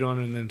her feet on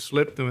and then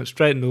slipped and went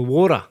straight into the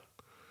water.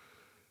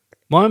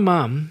 My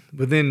mum,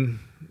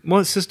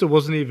 my sister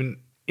wasn't even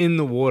in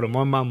the water.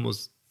 My mum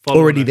was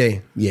following already her.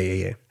 there.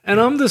 Yeah. And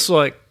I'm just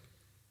like,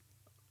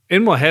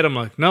 in my head, I'm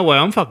like, no way,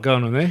 I'm fucking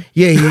going on there.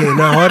 Yeah.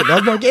 No,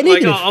 I'd like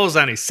anything. I was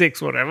only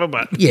 6, whatever,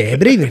 but yeah,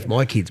 but even if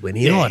my kids went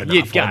in, I don't know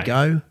if I'd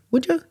go.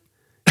 Would you?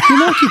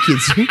 You like your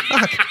kids?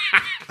 Fuck.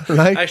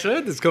 Right? Actually, I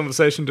had this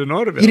conversation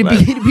tonight about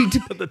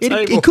that.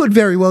 It could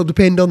very well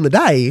depend on the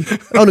day.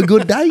 On a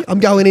good day, I'm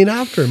going in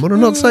after him. On a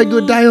not so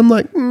good day, I'm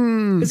like,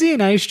 Is he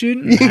an A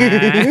student?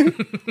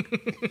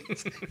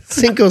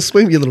 Sink or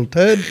swim, you little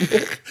turd.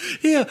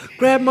 Yeah,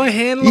 grab my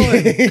hand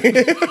line.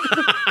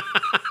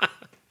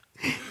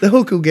 The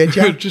hook will get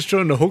you. Just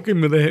trying to hook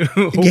him with a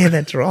hook. Yeah,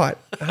 that's right.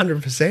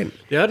 100%.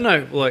 Yeah, I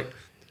don't know.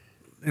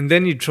 And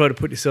then you try to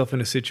put yourself in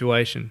a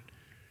situation.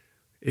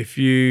 If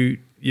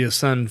your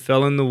son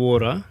fell in the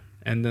water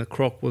and the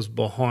croc was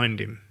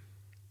behind him,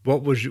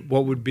 what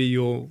would be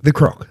your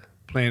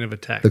plan of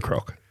attack? The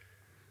croc.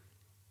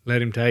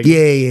 Let him take it?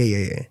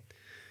 Yeah.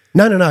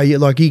 No.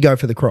 You go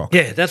for the croc.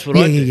 Yeah, that's what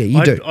I do. Yeah,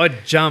 you do.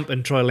 I'd jump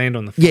and try land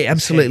on the fish. Yeah,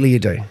 absolutely you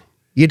do.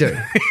 You do.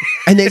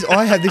 And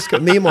I have this,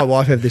 me and my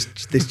wife have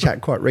this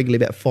chat quite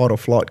regularly about fight or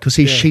flight because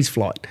she's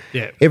flight.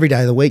 Yeah. Every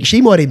day of the week.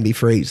 She might even be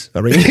freeze.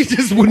 I mean, she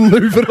just wouldn't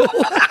move at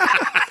all.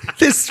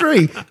 There's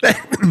three.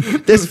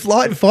 There's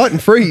flight, fight,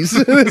 and freeze.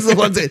 There's the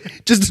ones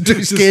that just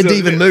too scared to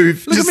even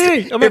move. Look at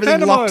me. I'm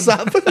everything locks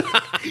up.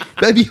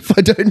 Maybe if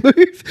I don't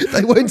move,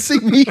 they won't see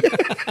me.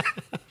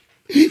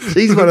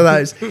 She's one of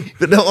those.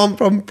 But no, I'm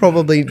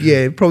probably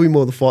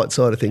more the fight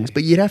side of things.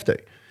 But you'd have to.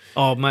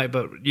 Oh, mate,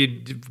 but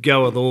you'd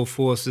go with all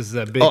forces,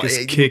 that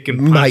biggest kick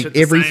and punch at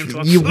the same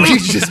time. You would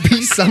just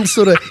be some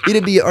sort of,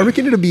 I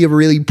reckon it'd be a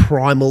really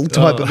primal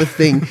type of a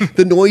thing.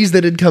 The noise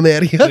that'd come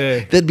out of you,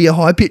 there'd be a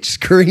high-pitched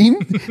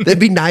scream, there'd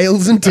be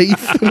nails and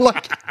teeth.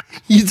 Like,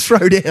 you'd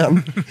throw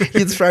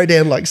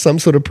down like some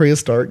sort of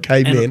prehistoric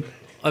caveman.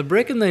 I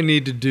reckon they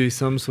need to do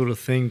some sort of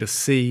thing to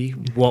see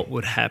what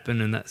would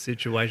happen in that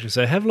situation.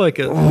 So have like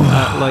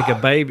a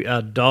baby,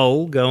 a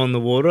doll go in the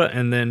water,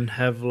 and then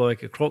have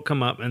like a croc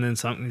come up, and then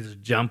something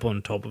just jump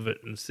on top of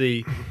it and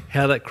see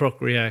how that croc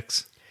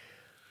reacts.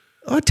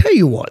 I tell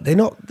you what, they're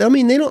not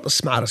the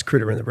smartest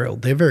critter in the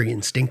world. They're very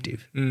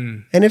instinctive.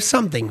 And if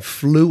something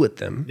flew at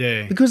them,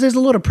 because there's a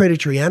lot of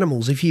predatory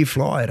animals, if you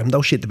fly at them,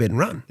 they'll shit the bed and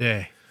run.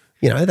 Yeah.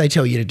 You know, they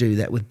tell you to do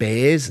that with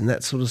bears and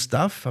that sort of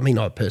stuff. I mean,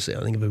 I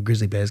think if a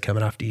grizzly bear's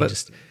coming after you,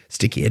 just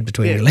stick your head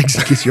between your legs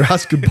and kiss your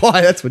ass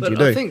goodbye. That's what you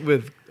do. I think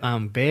with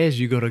bears,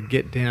 you got to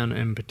get down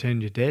and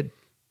pretend you're dead.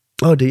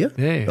 Oh, do you?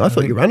 Yeah. I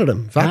thought you ran at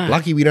them. Fuck,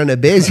 lucky we don't have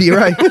bears here,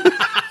 eh?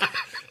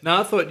 No,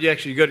 I thought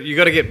you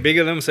got to get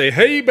bigger than them and say,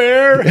 hey,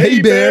 bear.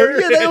 Hey, bear.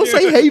 Yeah, they all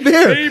say, hey,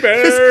 bear. Hey,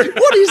 bear.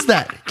 What is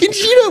that? Do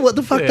you know what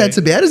the fuck that's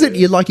about? Is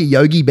it like a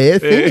Yogi Bear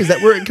thing? Is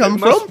that where it come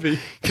from? Must be.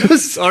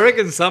 I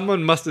reckon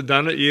someone must have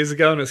done it years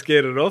ago and it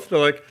scared it off. They're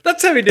like,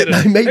 that's how he did it.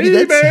 No, maybe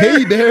hey, that's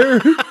bear.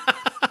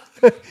 hey,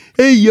 bear.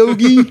 Hey,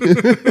 Yogi.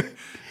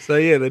 So,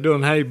 yeah, they're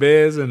doing hey,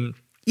 bears and...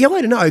 Yeah,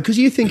 I don't know, because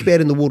you think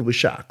about in the water with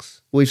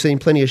sharks. We've seen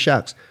plenty of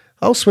sharks.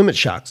 I'll swim at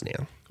sharks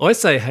now. I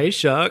say, hey,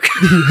 shark.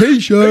 Hey,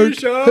 shark.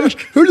 Hey, shark.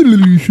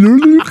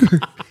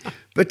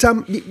 But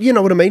you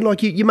know what I mean?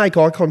 Like you make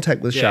eye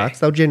contact with sharks,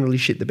 they'll generally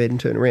shit the bed and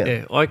turn around.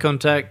 Yeah, eye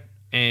contact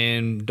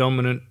and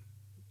dominant.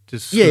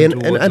 Just and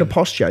a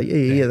posture.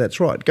 Yeah, that's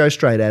right. Go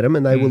straight at them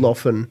and they will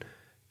often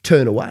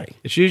turn away.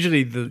 It's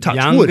usually the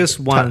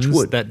youngest ones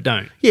that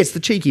don't. Yeah, it's the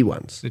cheeky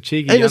ones. The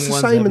cheeky and young it's the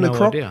ones same have in the no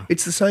croc. idea.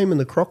 It's the same in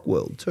the croc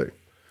world too.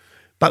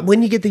 But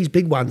when you get these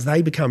big ones,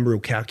 they become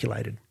real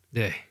calculated.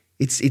 Yeah.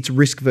 It's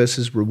risk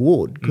versus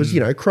reward because,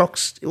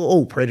 crocs,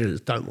 all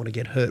predators don't want to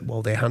get hurt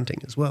while they're hunting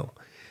as well.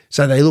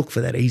 So they look for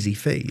that easy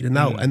feed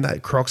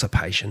and crocs are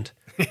patient.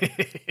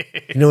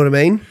 You know what I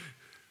mean?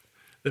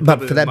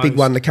 But for that big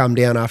one to come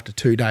down after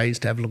 2 days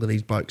to have a look at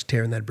these blokes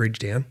tearing that bridge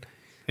down,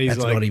 that's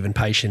like, not even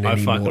patient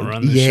anymore. Fucking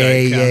run the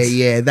show,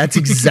 Yeah. That's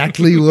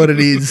exactly what it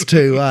is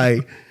too,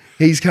 eh?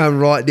 He's come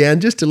right down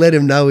just to let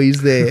him know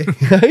he's there.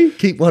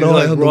 Keep one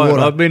eye on the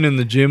water. I've been in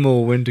the gym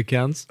all winter,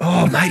 cunts.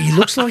 Oh, mate, he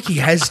looks like he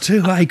has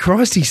too. Hey,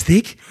 Christ, he's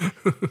thick.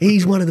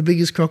 He's one of the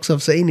biggest crocs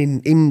I've seen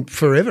in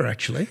forever,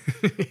 actually.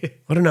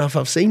 I don't know if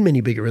I've seen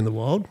many bigger in the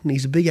wild. And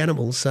he's a big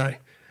animal, so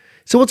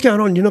what's going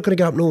on? You're not going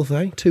to go up north,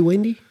 eh? Too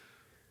windy?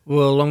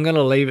 Well, I'm going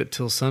to leave it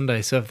till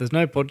Sunday. So if there's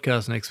no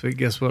podcast next week,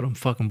 guess what? I'm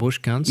fucking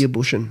bush, cunts. You're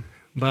bushing.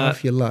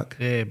 Half your luck.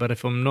 Yeah, but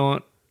if I'm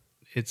not,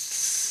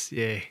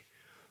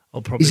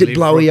 I'll probably Is it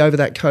blowy over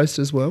that coast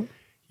as well?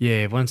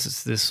 Yeah, once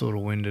it's this sort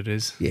of wind, it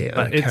is. Yeah,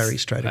 but it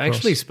carries straight across. I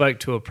actually spoke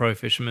to a pro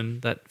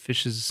fisherman that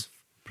fishes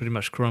pretty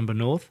much Corumba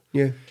North.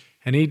 Yeah.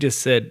 And he just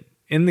said,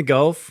 in the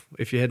Gulf,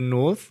 if you're heading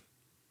north,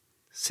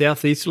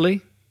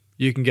 southeasterly,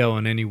 you can go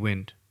on any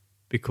wind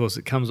because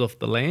it comes off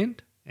the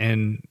land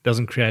and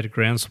doesn't create a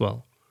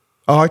groundswell.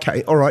 Oh,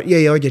 okay. All right.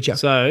 Yeah, I get you.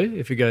 So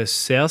if you go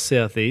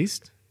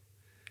south-southeast,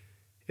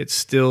 it's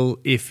still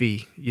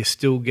iffy. You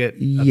still get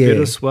a bit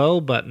of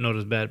swell, but not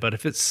as bad. But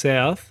if it's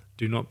south,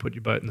 do not put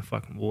your boat in the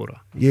fucking water.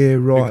 Yeah,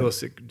 right.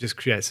 Because it just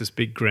creates this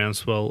big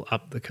groundswell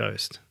up the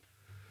coast.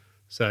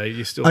 So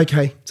you still...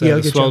 Okay. So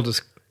the swell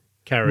just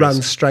carries.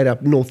 Runs straight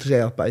up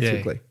north-south,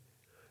 basically.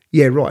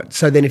 Yeah, right.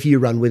 So then if you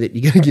run with it,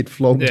 you're going to get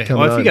flogged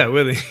coming home. If you go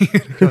with it, you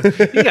go with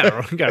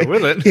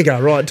it. You go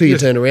right until you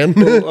turn around.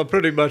 Well, I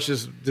pretty much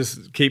just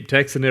keep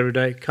texting every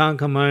day. Can't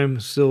come home,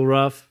 still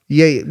rough.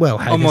 Yeah, well,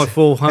 hey, on my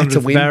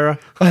 400th barra.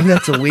 Oh,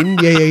 that's a win.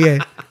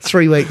 Yeah.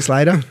 3 weeks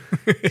later,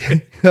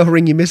 I'll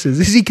ring your missus.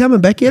 Is he coming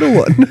back yet or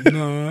what?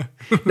 No.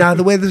 No,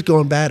 the weather's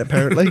gone bad,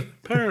 apparently.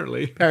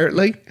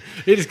 Apparently.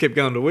 He just kept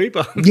going to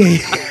Weeper.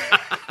 Yeah.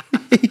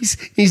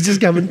 He's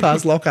just coming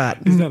past Lockhart.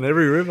 He's done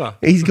every river.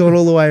 He's gone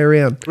all the way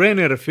around. Ran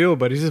out of fuel,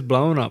 but he's just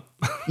blowing up.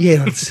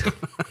 Yeah.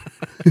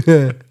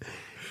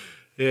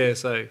 Yeah,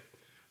 so...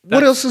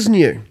 What else is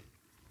new?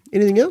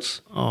 Anything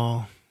else?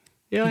 Oh,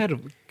 yeah, I had a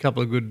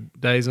couple of good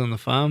days on the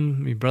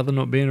farm, my brother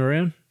not being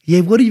around.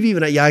 Yeah, what have you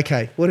even... Yeah,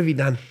 okay. What have you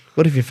done?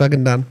 What have you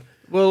fucking done?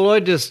 Well,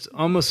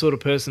 I'm a sort of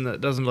person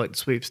that doesn't like to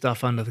sweep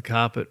stuff under the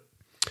carpet.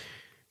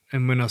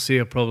 And when I see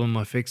a problem,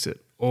 I fix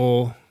it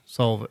or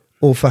solve it.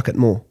 Or fuck it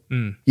more.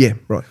 Mm. Yeah,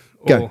 right.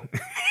 Go.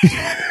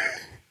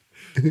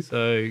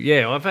 So,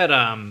 yeah, I've had,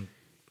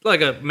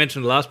 like I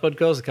mentioned in the last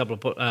podcast, a couple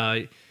of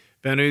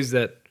Banus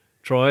that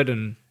tried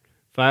and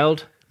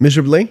failed.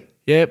 Miserably?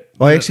 Yep.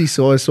 I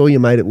saw your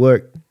mate at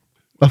work.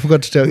 I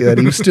forgot to tell you that.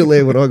 He was still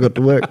there when I got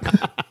to work.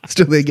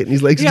 Still there getting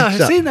his legs I've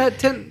shut. seen that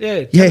 10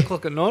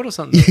 o'clock at night or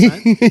something.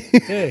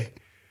 Yeah.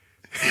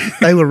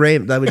 They were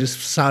ramped. They were just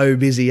so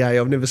busy,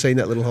 I've never seen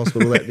that little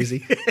hospital that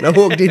busy. And I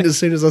walked in as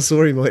soon as I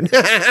saw him. I went,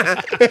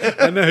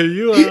 I know who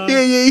you are.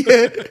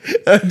 Yeah.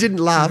 I didn't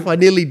laugh. I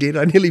nearly did.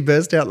 I nearly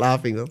burst out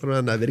laughing. I thought,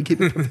 oh, no, better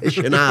keep it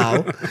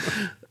professional.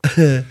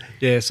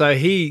 Yeah, so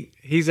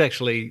he's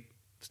actually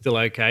still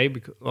okay,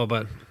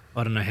 but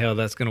I don't know how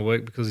that's going to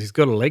work because he's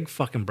got a leg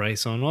fucking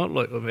brace on. Right?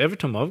 Like every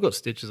time I've got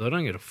stitches, I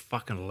don't get a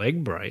fucking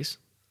leg brace.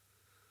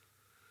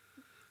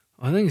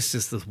 I think it's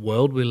just this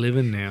world we live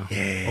in now.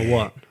 Yeah. Or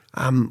what?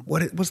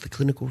 What's the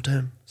clinical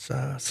term?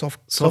 Soft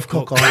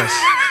cockitis.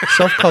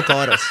 Soft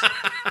cockitis.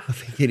 I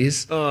think it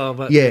is. Oh,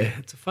 but yeah,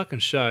 it's a fucking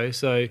show.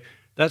 So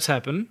that's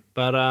happened.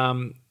 But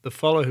the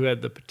fellow who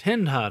had the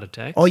pretend heart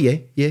attack. Oh yeah.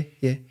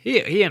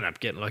 He ended up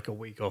getting like a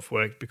week off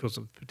work because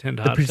of pretend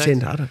heart attack.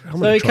 Pretend heart attack. I'm so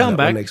going he to try come that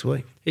back one next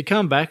week. He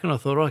come back and I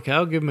thought, okay,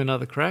 I'll give him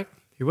another crack.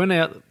 He went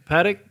out the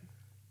paddock.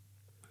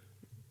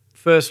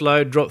 First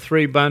load, dropped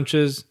 3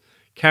 bunches,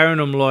 carrying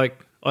them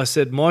like. I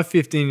said, my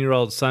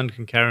 15-year-old son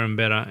can carry him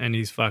better, and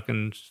he's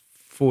fucking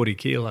 40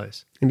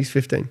 kilos. And he's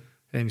 15.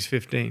 And he's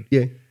 15.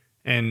 Yeah.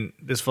 And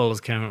this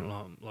fella's carrying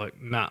him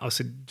like, nah. I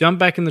said, jump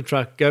back in the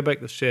truck, go back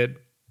to the shed.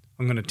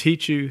 I'm going to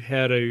teach you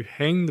how to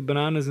hang the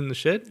bananas in the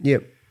shed.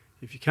 Yep.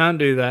 If you can't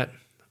do that,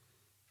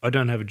 I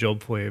don't have a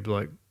job for you. But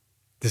like,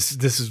 this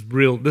is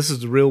real. This is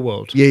the real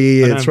world. Yeah. I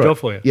don't that's have right. a job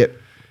for you. Yep.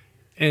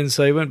 And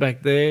so he went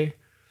back there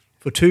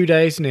for 2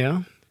 days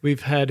now.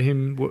 We've had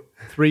him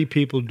 3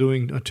 people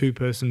doing a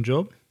 2-person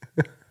job.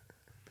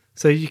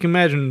 So you can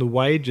imagine the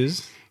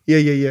wages.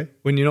 Yeah.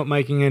 When you're not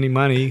making any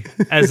money,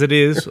 as it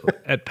is,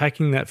 at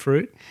packing that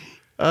fruit.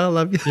 I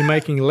love you. You're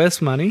making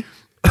less money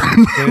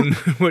than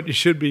what you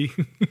should be,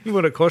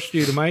 what it costs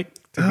you to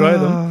grow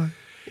them.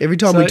 Every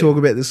time we talk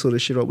about this sort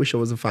of shit, I wish I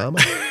was a farmer.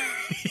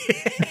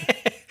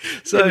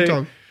 So every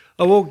time.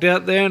 I walked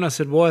out there and I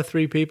said, why are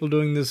 3 people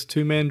doing this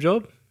 2-man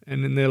job?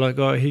 And then they're like,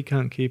 oh, he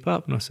can't keep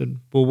up. And I said,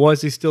 well, why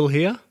is he still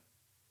here?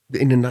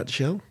 In a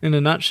nutshell? In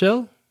a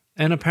nutshell.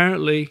 And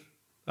apparently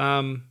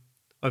I've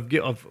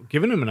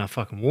given him enough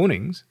fucking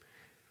warnings.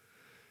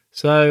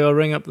 So I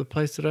rang up the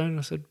place today and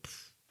I said,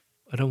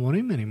 I don't want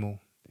him anymore.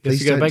 He has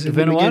to go back to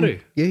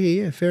Vanuatu.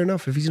 Yeah. Fair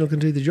enough. If he's not going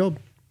to do the job.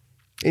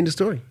 End of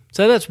story.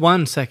 So that's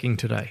one sacking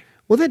today.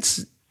 Well,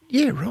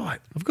 right.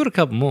 I've got a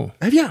couple more.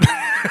 Have you?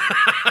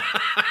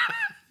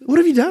 What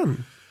have you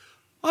done?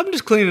 I'm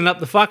just cleaning up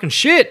the fucking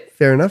shit.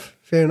 Fair enough.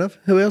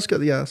 Who else got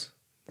the ass?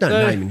 Don't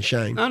name and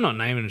shame. I'm not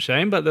naming and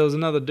shame, but there was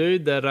another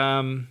dude that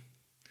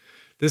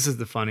this is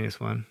the funniest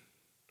one.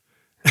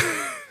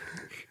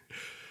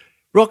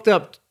 Rocked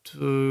up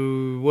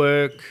to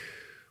work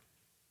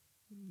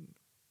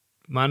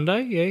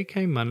Monday. Yeah, he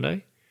came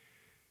Monday.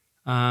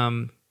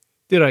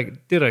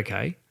 Did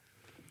okay.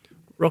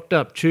 Rocked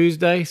up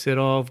Tuesday. Said,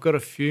 I've got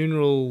a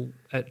funeral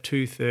at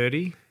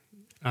 2:30.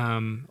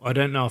 I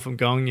don't know if I'm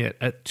going yet.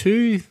 At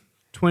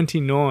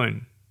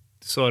 2:29,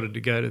 decided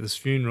to go to this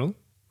funeral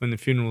when the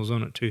funeral was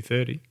on at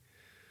 2:30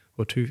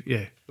 or 2.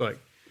 Yeah, like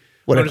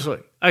whatever. I'm just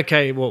like,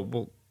 okay,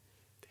 well,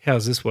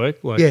 how's this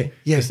work? Like, yeah.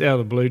 Just out of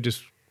the blue,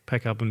 just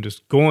pack up and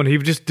just gone. He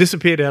just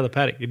disappeared out of the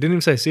paddock. He didn't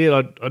even say see it.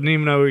 I didn't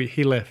even know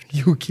he left.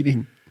 You're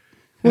kidding.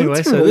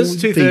 Anyway, so this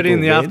is 2:30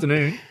 in the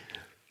afternoon.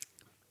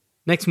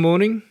 Next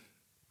morning,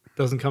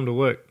 doesn't come to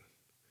work.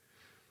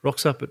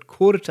 Rocks up at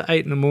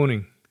 7:45 in the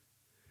morning.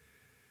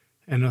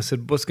 And I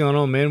said, what's going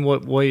on, man? Why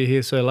are you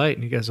here so late?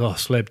 And he goes, I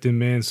slept in,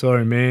 man.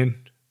 Sorry, man.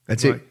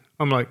 That's it.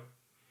 I'm like,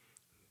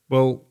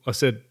 well, I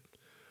said,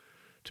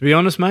 to be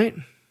honest, mate,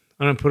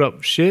 I don't put up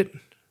with shit.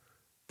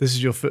 This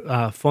is your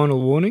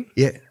final warning.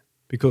 Yeah.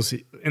 Because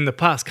in the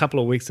past couple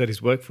of weeks that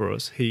he's worked for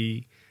us,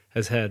 he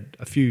has had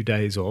a few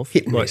days off.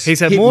 Hit and miss.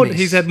 He's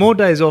had more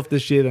days off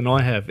this year than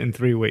I have in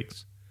 3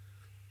 weeks.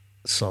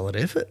 Solid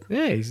effort.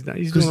 Yeah, he's doing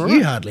all right. Because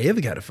you hardly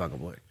ever go to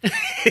fucking work.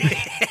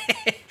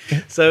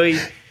 So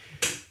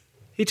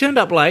he turned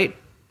up late,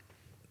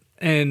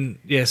 and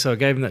so I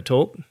gave him that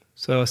talk.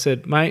 So I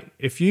said, mate,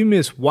 if you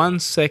miss 1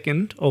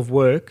 second of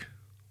work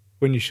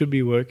when you should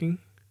be working,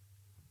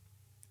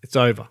 it's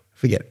over.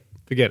 Forget it.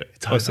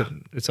 It's over. I said,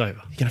 it's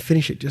over. You're going to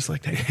finish it just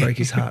like that to break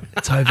his heart.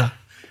 It's over.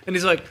 And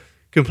he's like,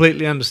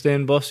 completely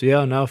understand, boss. Yeah,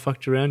 I know I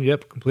fucked you around.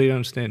 Yep, completely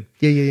understand.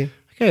 Yeah.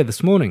 Okay,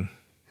 this morning,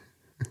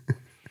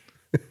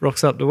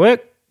 rocks up to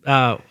work.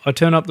 I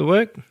turn up to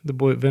work. The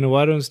boy at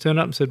Vanuatu's turned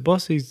up and said,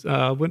 boss, he's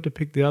went to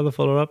pick the other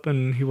fella up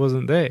and he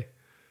wasn't there.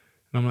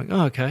 And I'm like,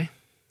 oh, okay.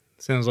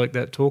 Sounds like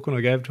that talk when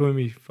I gave to him.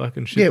 He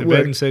fucking shit the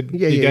bed and said he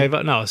gave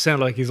up. No, it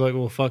sounded like he's like,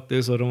 well, fuck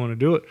this. I don't want to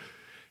do it.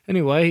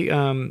 Anyway,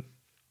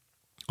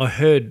 I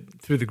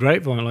heard through the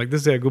grapevine, like,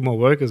 this is how good my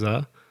workers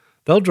are.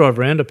 They'll drive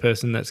around a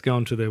person that's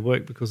going to their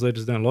work because they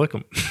just don't like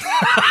them.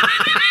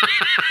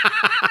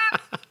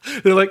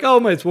 They're like, oh,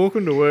 mate's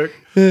walking to work.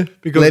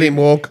 Because Let him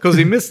walk. Because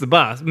he missed the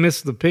bus,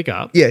 missed the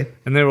pickup. Yeah.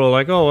 And they're all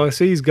like, oh, I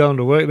see he's going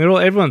to work. And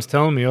everyone's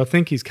telling me, I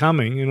think he's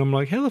coming. And I'm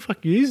like, how the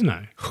fuck do you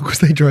know? Because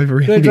they drove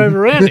around They him. drove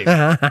around him.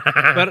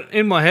 But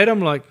in my head,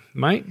 I'm like,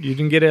 mate, you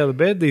didn't get out of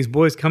bed. These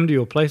boys come to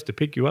your place to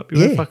pick you up. You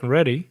weren't fucking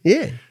ready.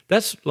 Yeah.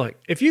 That's like,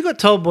 if you got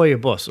told by your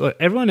boss, like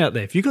everyone out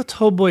there, if you got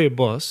told by your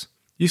boss,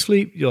 you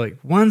sleep, you're like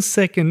 1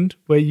 second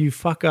where you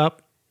fuck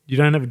up, you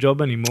don't have a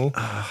job anymore.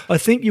 I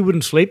think you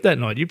wouldn't sleep that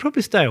night. You'd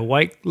probably stay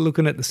awake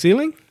looking at the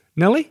ceiling,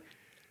 Nelly.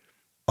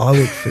 I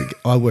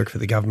work for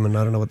the government.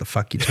 I don't know what the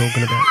fuck you're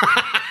talking about.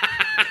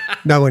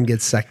 No one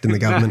gets sacked in the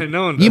government.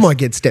 No one does. You might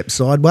get stepped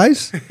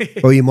sideways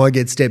or you might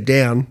get stepped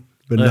down,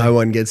 but no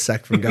one gets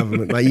sacked from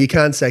government, mate. You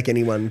can't sack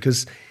anyone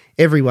because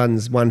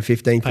everyone's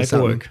 1/15th or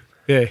something. Paperwork.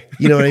 Yeah.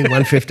 You know what I mean?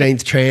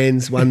 1/15th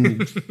trans,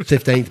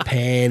 1/15th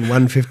pan,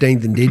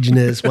 1/15th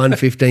Indigenous,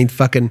 1/15th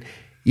fucking,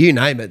 you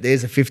name it.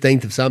 There's a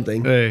 15th of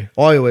something. Hey.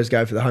 I always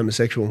go for the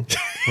homosexual,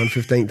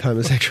 1/15th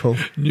homosexual.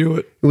 Knew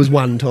it. It was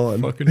one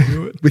time. Fucking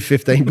knew it. With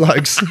 15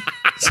 blokes.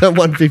 So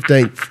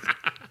 1/15th.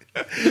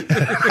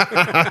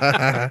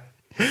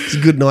 It's a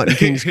good night in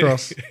King's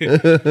Cross.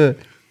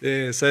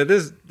 Yeah, so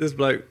this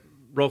bloke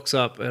rocks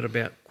up at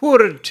about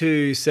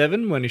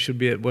 7:15 when he should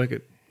be at work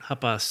at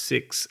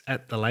 6:30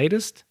 at the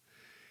latest.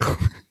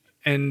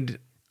 And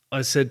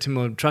I said to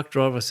my truck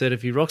driver, I said,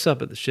 if he rocks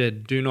up at the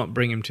shed, do not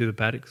bring him to the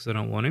paddock because I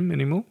don't want him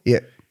anymore.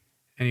 Yeah.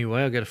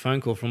 Anyway, I get a phone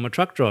call from my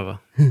truck driver.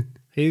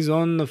 He's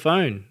on the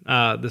phone.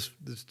 This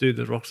dude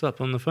that rocks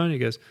up on the phone, he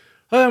goes,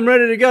 "Hey, I'm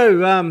ready to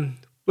go.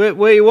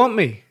 Where you want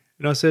me?"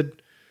 And I said,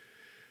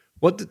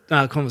 "What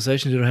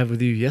conversation did I have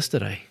with you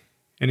yesterday?"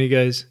 And he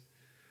goes,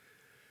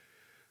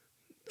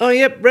 "Oh,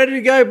 yep, ready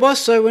to go,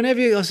 boss. So whenever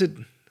you," I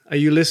said, "Are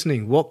you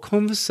listening? What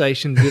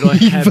conversation did I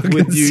have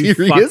with you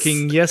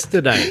fucking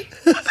yesterday?"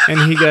 And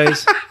he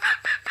goes,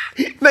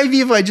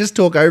 "Maybe if I just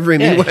talk over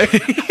him anyway."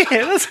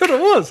 Yeah, that's what it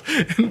was.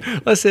 And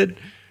I said,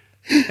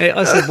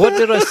 "What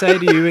did I say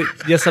to you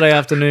yesterday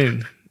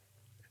afternoon?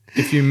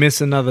 If you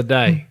miss another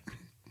day."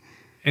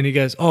 And he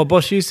goes, "Oh,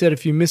 boss, you said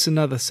if you miss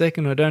another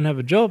second, I don't have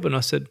a job." And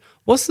I said,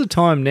 "What's the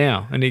time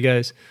now?" And he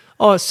goes,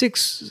 "Oh,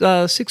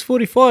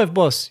 6:45,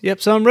 boss.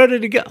 Yep, so I'm ready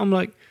to go." I'm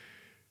like,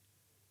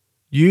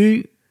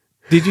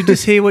 did you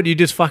just hear what you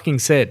just fucking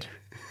said?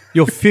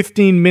 You're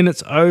 15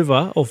 minutes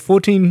over, or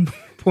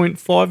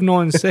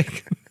 14.59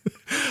 seconds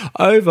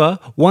over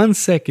 1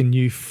 second,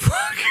 you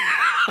fuck.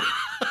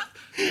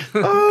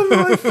 Oh,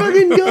 my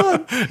fucking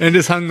God. And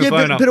just hung the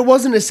phone up. But it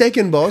wasn't a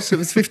second, boss. It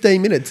was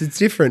 15 minutes. It's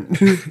different.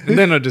 And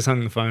then I just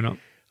hung the phone up.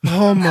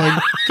 Oh,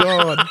 my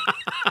God.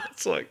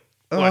 It's like,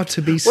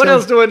 what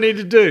else do I need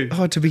to do?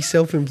 Oh, to be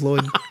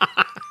self-employed.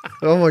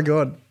 Oh, my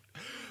God.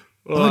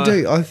 I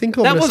do. I think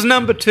that was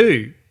number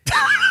 2.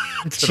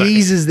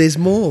 Jesus, there's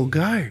more.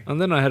 Go.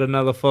 And then I had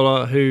another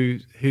follower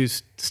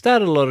who's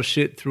started a lot of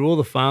shit through all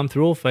the farm,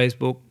 through all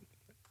Facebook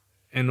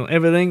and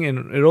everything,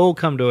 and it all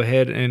come to a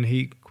head and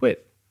he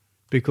quit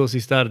because he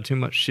started too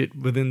much shit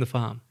within the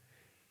farm.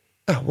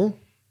 Oh, well.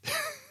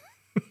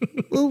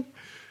 Well,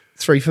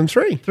 3 from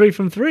 3. 3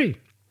 from 3.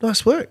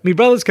 Nice work. My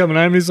brother's coming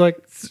home and he's like,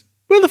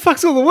 "Where the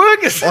fuck's all the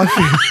workers?"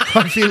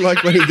 I feel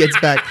like when he gets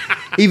back,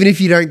 even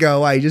if you don't go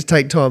away, just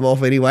take time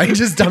off anyway.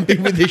 Just dump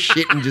him with this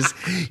shit and just,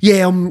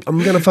 I'm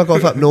going to fuck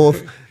off up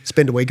north,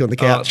 spend a week on the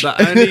couch.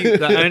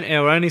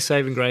 Our only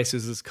saving grace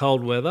is it's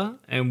cold weather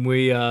and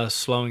we are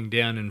slowing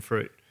down in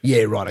fruit.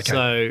 Yeah, right, okay.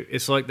 So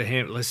it's like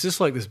it's just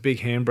like this big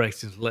handbrake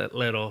just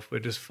let off. We're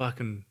just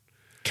fucking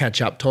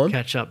catch up time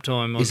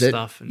on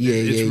stuff. And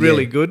it's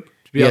really good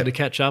to be able to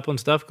catch up on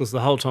stuff because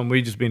the whole time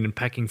we've just been in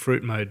packing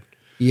fruit mode.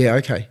 Yeah,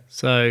 okay.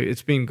 So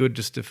it's been good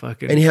just to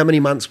fucking... And how many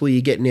months will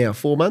you get now?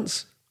 4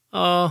 months?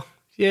 Oh,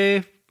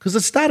 yeah. Because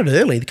it started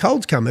early. The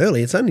colds come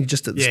early. It's only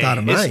just at the start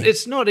of May.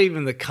 It's not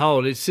even the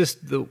cold. It's just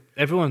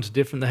everyone's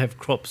different. They have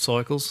crop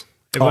cycles.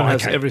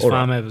 Every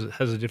farm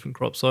has a different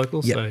crop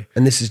cycle. Yep. So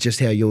and this is just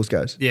how yours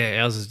goes?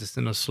 Yeah, ours is just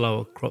in a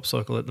slower crop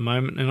cycle at the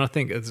moment. And I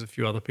think there's a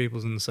few other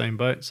people's in the same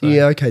boat. So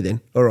yeah, okay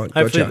then. All right,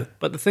 gotcha.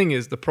 But the thing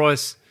is, the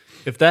price,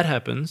 if that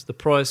happens, the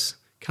price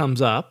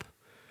comes up,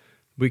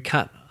 we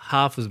cut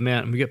half as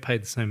amount and we get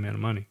paid the same amount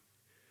of money.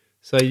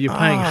 So you're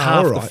paying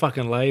half the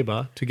fucking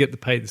labour to get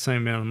paid the same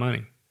amount of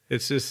money.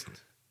 It's just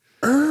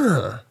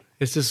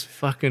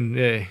fucking,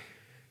 yeah.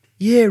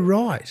 Yeah,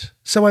 right.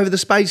 So over the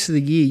space of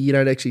the year, you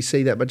don't actually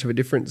see that much of a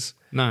difference?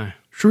 No.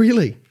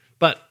 Really?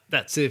 But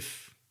that's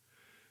if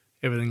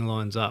everything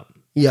lines up.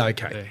 Yeah,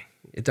 okay. Yeah.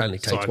 It only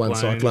takes one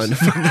cyclone to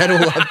fuck that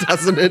all up,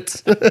 doesn't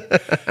it?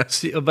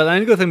 But the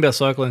only good thing about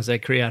cyclones, they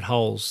create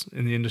holes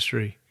in the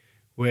industry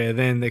where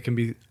then there can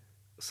be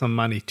some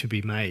money to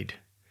be made.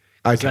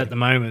 Okay. At the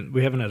moment,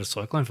 we haven't had a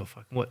cyclone for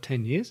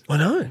 10 years? I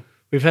know.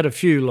 We've had a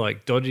few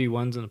like dodgy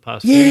ones in the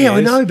past few years. Yeah,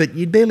 I know, but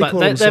you'd barely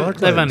call them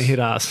cyclones. They've only hit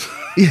us.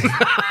 Yeah.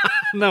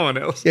 No one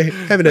else. Yeah,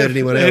 haven't heard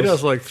anyone else. They hit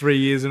us like 3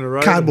 years in a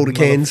row. Cardboard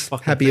cans,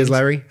 happy as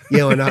Larry.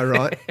 Yeah, I know,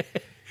 right?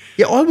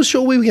 Yeah, I was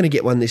sure we were going to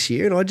get one this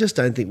year, and I just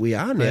don't think we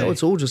are now.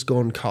 It's all just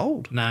gone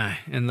cold. No,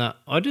 and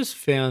I just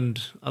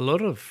found a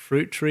lot of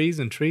fruit trees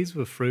and trees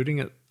were fruiting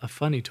at a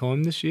funny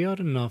time this year. I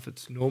don't know if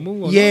it's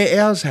normal or not.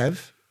 Ours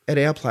have at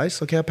our place,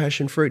 like our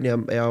passion fruit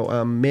and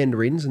our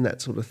mandarins and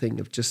that sort of thing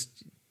have just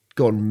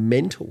gone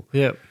mental.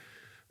 Yeah.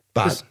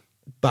 But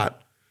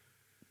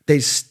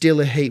there's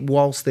still a heap,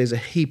 whilst there's a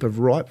heap of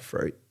ripe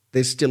fruit,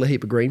 there's still a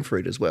heap of green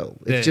fruit as well.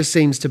 It just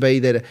seems to be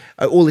that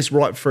all this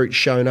ripe fruit's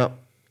shown up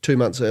 2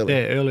 months early.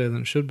 Yeah, earlier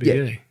than it should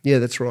be, Yeah,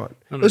 that's right.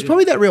 It was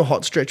probably that real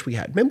hot stretch we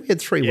had. Remember we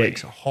had 3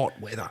 weeks of hot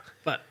weather.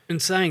 But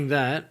in saying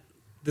that,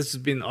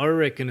 I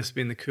reckon it's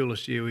been the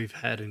coolest year we've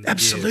had in years.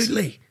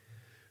 Absolutely.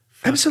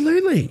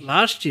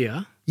 Last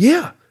year.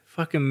 Yeah.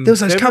 Fucking there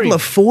was those couple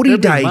of 40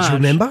 days, March,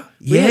 remember?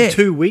 We had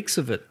 2 weeks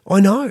of it. I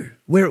know,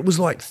 where it was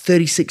like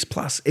 36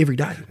 plus every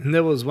day. And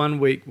there was 1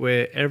 week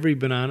where every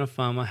banana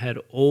farmer had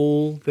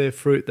all their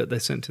fruit that they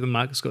sent to the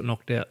markets got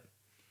knocked out.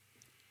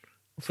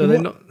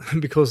 So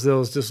because there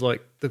was just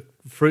like the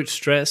fruit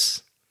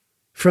stress.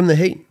 From the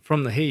heat?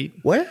 From the heat.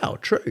 Wow,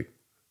 true.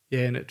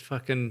 Yeah, and it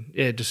fucking,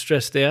 just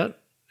stressed out.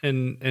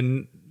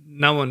 And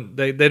no one,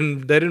 they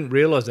didn't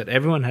realise that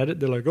everyone had it.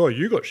 They're like, oh,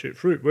 you got shit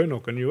fruit, we're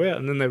knocking you out.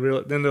 And then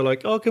they're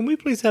like, oh, can we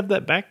please have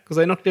that back? Because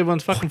they knocked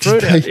everyone's fucking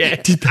fruit out. Yeah.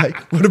 Did they?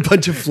 What a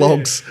bunch of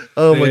flogs. Yeah.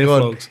 Oh, my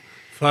God. Flogs.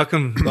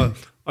 Fucking,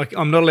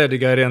 I'm not allowed to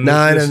go down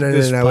No, this we're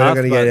path, not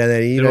going to go down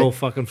there. They're all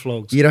fucking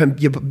flogs. You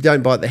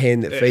don't bite the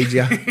hand that feeds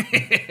you.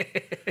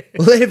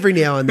 Well, every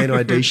now and then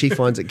I do. She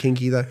finds it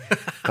kinky, though.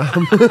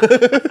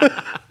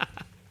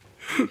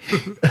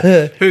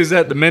 Who's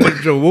that? The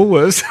manager of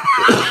Woolworths?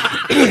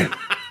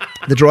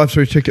 The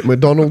drive-through ticket at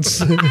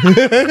McDonald's.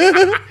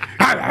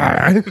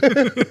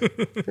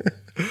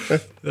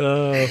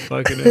 Oh,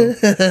 fucking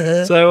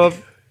hell. So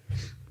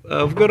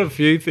I've got a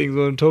few things I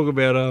want to talk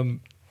about.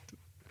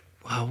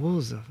 What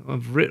was it?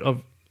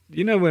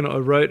 When I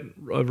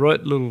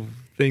write little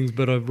things,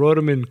 but I write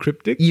them in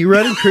cryptic. You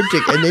write in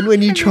cryptic, and then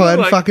when you try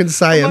and fucking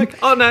say them.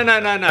 Oh, no. No,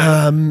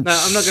 I'm not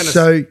going to.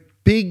 So,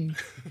 big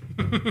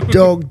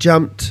dog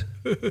jumped...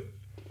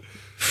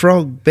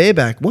 Frog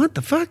bareback. What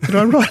the fuck did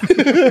I write?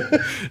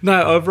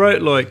 No, I've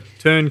wrote like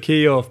turn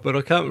key off, but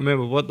I can't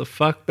remember what the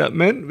fuck that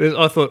meant.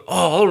 I thought,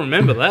 I'll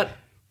remember that.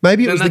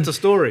 Maybe that's a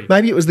story.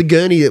 Maybe it was the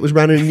gurney that was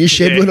running in your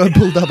shed when I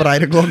pulled up at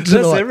 8 o'clock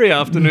tonight. That's every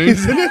afternoon,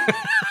 isn't it?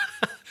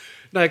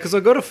 No, because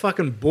I got a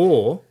fucking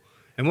boar,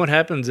 and what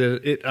happens is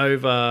it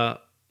over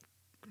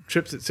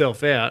trips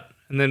itself out,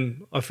 and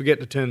then I forget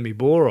to turn my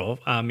boar off,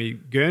 my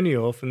gurney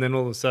off, and then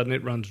all of a sudden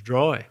it runs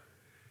dry.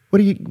 What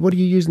are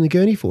you using the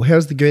gurney for?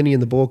 How's the gurney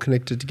and the boar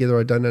connected together?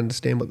 I don't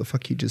understand what the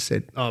fuck you just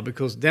said. Oh,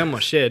 because down my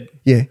shed,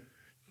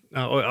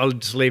 I'll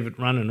just leave it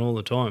running all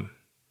the time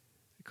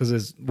because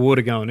there's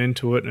water going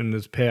into it and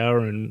there's power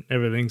and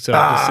everything. So it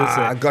just sits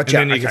there. Gotcha.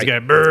 And then you just go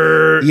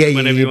brrr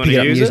whenever you want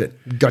to use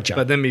it. Gotcha.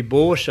 But then my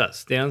bore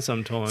shuts down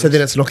sometimes. So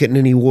then it's not getting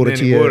any water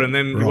to you. And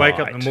then you wake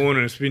up in the morning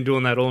and it's been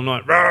doing that all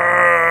night.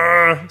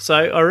 Brrr. So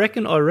I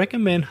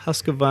recommend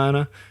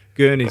Husqvarna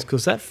gurneys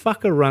because that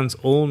fucker runs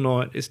all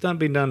night. It's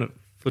been done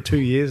for 2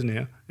 years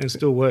now and it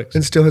still works.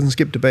 And still hasn't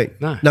skipped a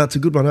beat. No, it's a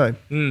good one, eh?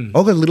 I've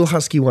got a little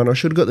husky one. I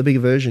should have got the bigger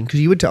version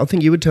because I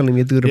think you were telling me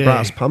it's got a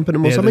brass pump in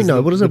them or something.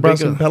 No, what is it, a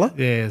brass impeller?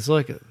 Yeah, it's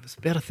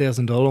about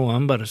 $1,000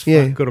 one, but it's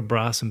got a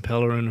brass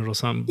impeller in it or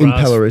something.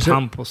 Brass impeller, is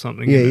pump or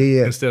something.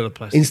 Yeah. Instead of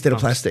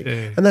plastic.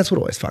 Yeah. And that's what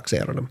always fucks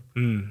out on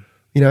them.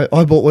 You know,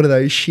 I bought one of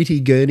those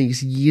shitty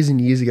gurneys years and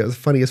years ago. It was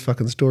the funniest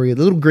fucking story.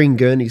 The little green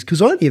gurneys,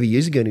 because I only ever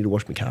use a gurney to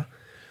wash my car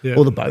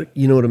or the boat.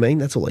 You know what I mean?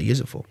 That's all I use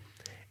it for.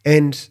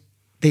 And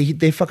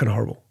they're fucking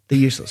horrible. They're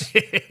useless.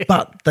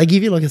 But they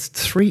give you like a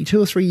 2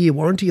 or 3 year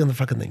warranty on the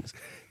fucking things.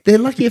 They're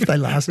lucky if they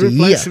last a year.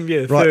 Replace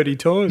them, 30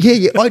 times.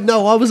 Yeah. I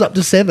know. I was up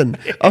to 7.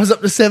 I was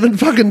up to 7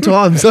 fucking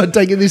times. I'd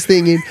taken this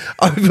thing in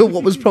over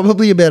what was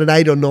probably about an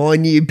 8 or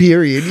 9 year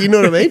period. You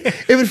know what I mean?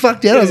 If it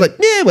fucked out, I was like,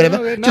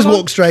 whatever. Just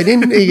walk straight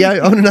in. There you go.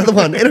 I want another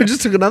one. And I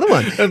just took another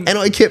one. And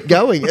I kept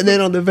going. And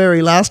then on the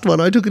very last one,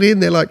 I took it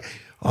in. They're like,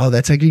 oh,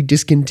 that's actually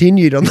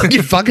discontinued. I'm like,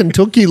 it fucking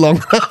took you long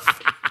enough.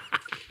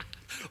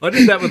 I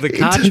did that with the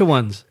Karcher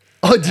ones.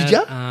 Oh, did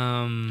you?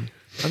 I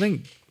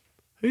think,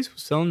 who's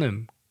selling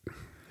them?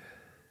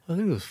 I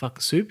think it was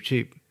fucking super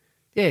cheap.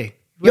 Yeah.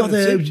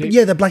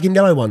 The black and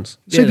yellow ones.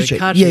 Super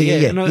cheap. Karcher,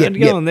 yeah. And I'd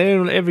go on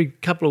there and every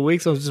couple of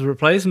weeks I was just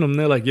replacing them.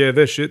 They're like,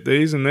 they're shit,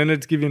 these. And then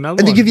it'd give you another one.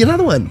 And they give you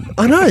another one.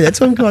 I know, that's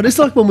what I'm going. It's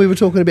like when we were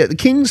talking about the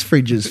King's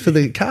fridges for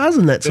the cars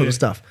and that sort of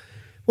stuff.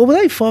 Well, were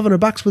they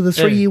 $500 with a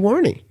 3-year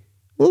warranty?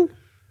 Well,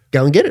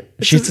 go and get it.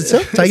 It shits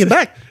itself. Take it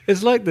back.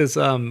 It's like this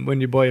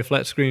when you buy a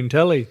flat screen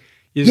telly.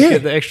 You just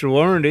get the extra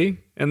warranty,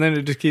 and then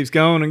it just keeps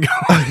going and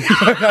going.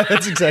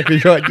 That's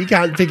exactly right. You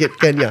can't pick it,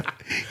 can you?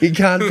 You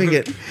can't pick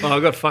it. I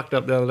got fucked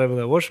up the other day with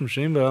that washing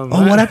machine. But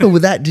what happened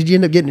with that? Did you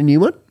end up getting a new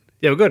one?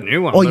 Yeah, we got a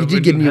new one. Oh, you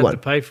did get a new one. To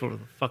pay for the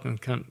fucking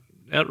cunt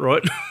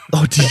outright.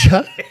 Oh, did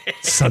you?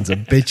 Sons of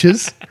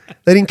bitches.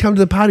 They didn't come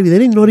to the party with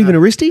anything, not even a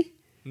wristy?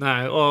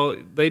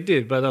 No, they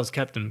did, but that was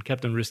Captain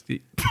Wristy.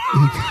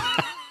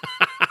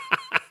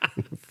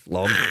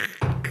 Flog.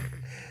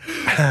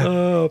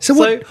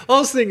 So I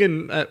was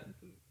thinking...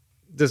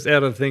 just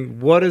out of the thing,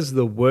 what is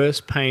the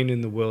worst pain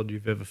in the world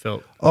you've ever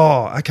felt?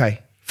 Oh,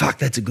 okay. Fuck,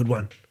 that's a good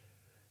one.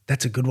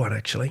 That's a good one,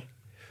 actually.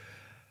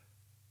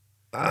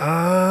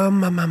 Whoa.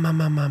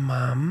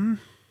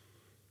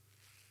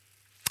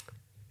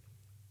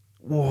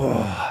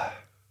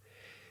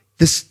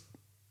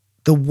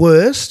 The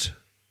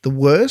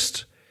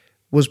worst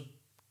was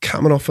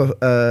coming off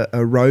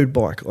a road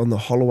bike on the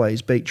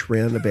Holloways Beach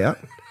roundabout,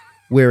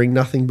 wearing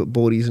nothing but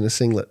boardies and a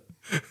singlet.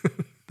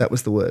 That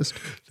was the worst.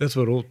 That's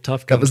what all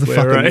tough cunts That was the wear,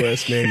 fucking right?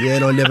 worst, man. Yeah,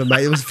 and I never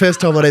made it. It was the first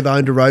time I'd ever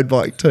owned a road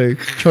bike too.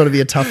 Trying to be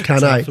a tough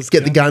cunt, eh?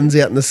 Get the guns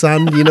out in the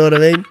sun, you know what I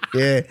mean?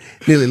 Yeah.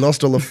 Nearly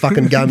lost all the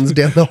fucking guns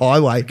down the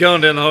highway.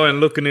 Going down the highway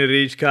and looking at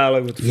each car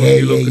like, what the fuck are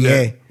you looking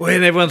at? Well,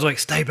 and everyone's like,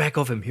 stay back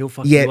off him. He'll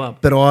fuck you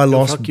up. But I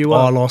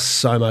lost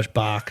so much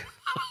bark.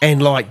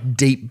 And like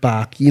deep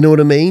bark, you know what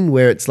I mean?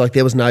 Where it's like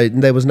there was no,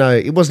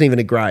 it wasn't even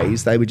a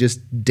graze. They were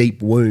just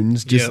deep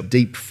wounds,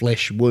 deep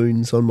flesh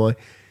wounds on my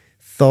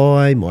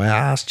thigh, my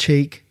ass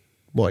cheek,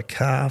 my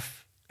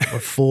calf, my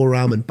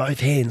forearm, and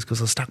both hands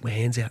because I stuck my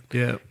hands out.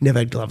 Yeah. Never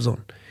had gloves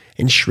on,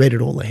 and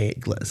shredded all the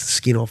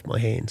skin off my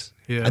hands.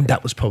 Yeah. And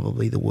that was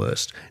probably the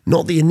worst.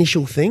 Not the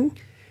initial thing,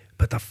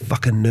 but the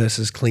fucking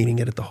nurses cleaning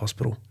it at the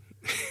hospital.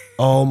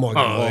 Oh my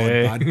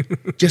God,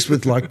 bud. Just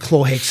with like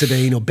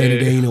chlorhexidine or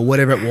Benadine or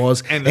whatever it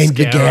was. And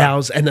the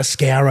gauze and the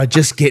scourer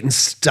just getting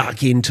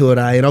stuck into it,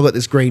 eh? And I got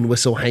this green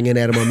whistle hanging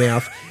out of my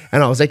mouth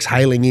and I was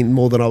exhaling in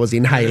more than I was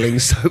inhaling.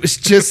 So it was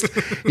just,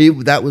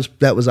 that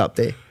was up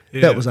there.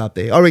 Yeah. That was up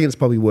there. I reckon it's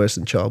probably worse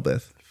than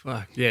childbirth.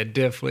 Fuck, yeah,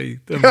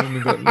 definitely. Them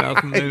women got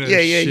nothing.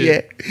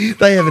 Yeah.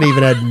 They haven't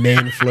even had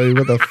man flu.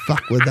 What the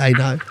fuck would they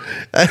know?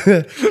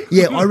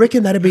 Yeah, I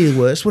reckon that'd be the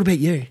worst. What about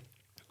you?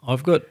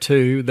 I've got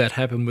two that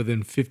happened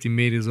within 50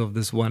 metres of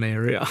this one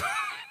area.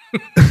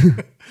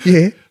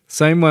 Yeah.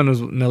 Same one as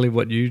nearly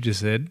what you just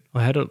said.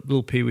 I had a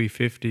little Pee-wee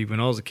 50 when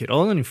I was a kid. I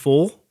was only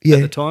 4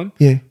 at the time.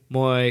 Yeah.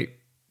 My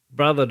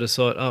brother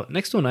decided,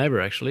 next door neighbour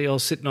actually, I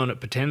was sitting on it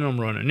pretending I'm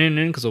riding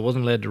it, because I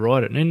wasn't allowed to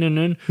ride it.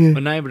 Yeah. My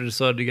neighbour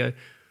decided to go,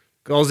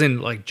 I was in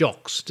like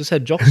jocks, just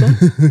had jocks on,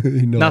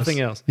 Nice.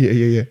 nothing else. Yeah.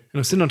 And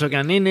I'm sitting on top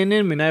going, my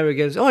neighbour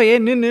goes, oh yeah,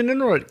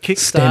 right,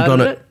 kick-started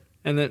it.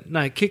 And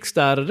then,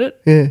 kick-started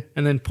it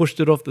and then pushed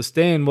it off the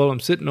stand while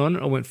I'm sitting on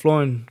it. I went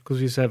flying because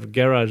we used to have a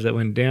garage that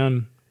went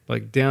down a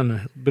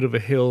bit of a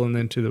hill and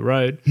then to the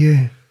road.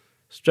 Yeah.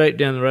 Straight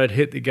down the road,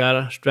 hit the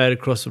gutter, straight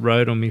across the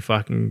road on me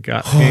fucking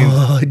gut.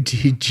 Oh,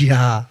 did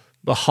ya?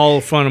 The whole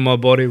front of my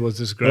body was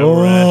this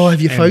gravel rash. Oh,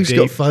 have your folks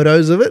got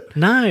photos of it?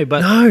 No,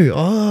 but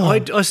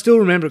I still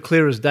remember it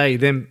clear as day.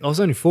 Then I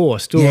was only 4. I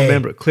still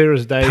remember it clear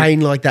as day.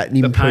 Pain like that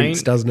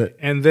imprints, doesn't it?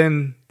 And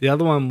then the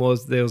other one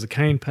was there was a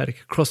cane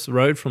paddock across the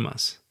road from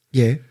us.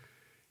 Yeah.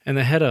 And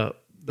they had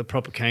the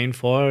proper cane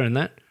fire and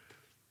that.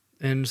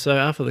 And so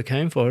after the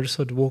cane fire, I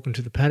decided to walk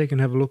into the paddock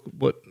and have a look at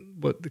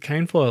what the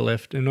cane fire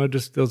left. And there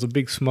was a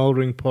big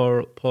smouldering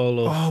pile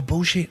of... Oh,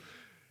 bullshit.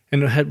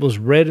 And it was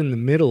red in the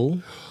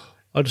middle.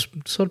 I just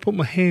decided to put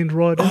my hand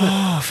right in it.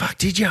 Oh, fuck,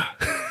 did you?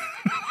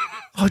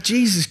 Oh,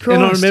 Jesus Christ.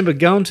 And I remember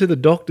going to the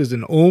doctors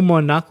and all my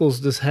knuckles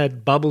just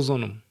had bubbles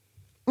on them.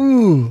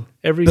 Ooh.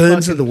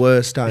 Burns are the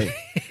worst, eh?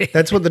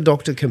 That's what the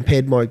doctor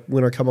compared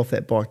when I come off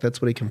that bike,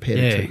 that's what he compared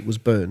it to. It was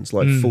burns,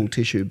 like full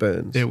tissue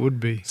burns. Yeah, it would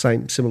be.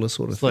 Similar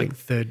sort of thing. Like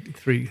third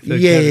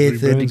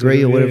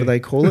degree or whatever they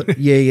call it.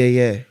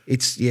 Yeah.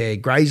 It's,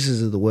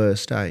 grazes are the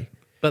worst, eh?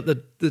 But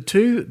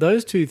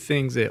those two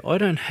things there, I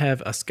don't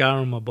have a scar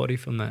on my body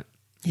from that.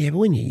 Yeah, but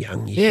when you're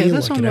young, you heal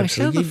that's like an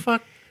absolute... How the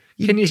fuck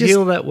can you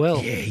heal that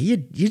well? Yeah,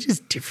 you're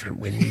just different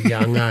when you're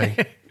young,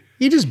 eh?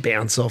 You just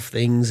bounce off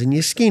things and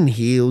your skin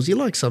heals. You're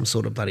like some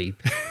sort of bloody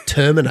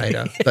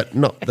Terminator, but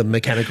not the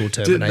mechanical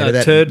Terminator. No,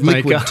 that turd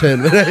liquid maker.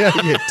 Terminator.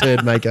 Yeah,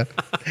 turd maker.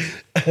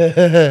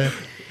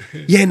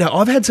 Yeah, no,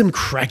 I've had some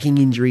cracking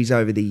injuries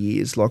over the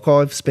years. Like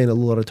I've spent a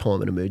lot of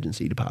time in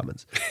emergency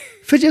departments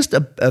for just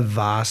a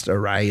vast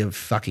array of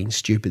fucking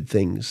stupid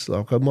things.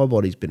 Like my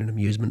body's been in an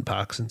amusement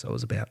park since I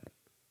was about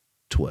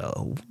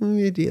 12.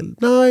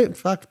 No,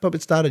 probably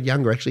started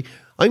younger actually.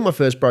 I think my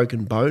first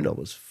broken bone, I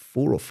was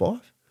 4 or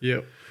 5. Yep.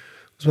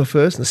 It was my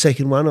first. And the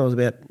second one, I was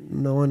about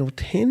 9 or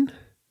 10,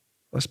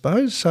 I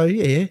suppose. So,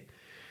 yeah.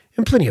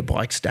 And plenty of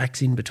bike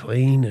stacks in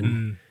between.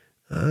 And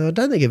I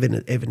don't think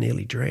I've ever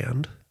nearly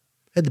drowned.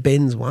 Had the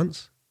bends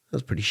once. That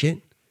was pretty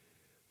shit.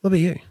 What about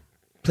you?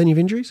 Plenty of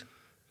injuries?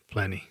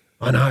 Plenty.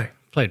 I know.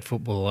 Played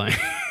football, eh?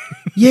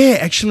 Yeah,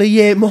 actually,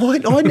 yeah.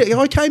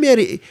 I came out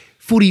of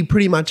footy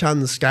pretty much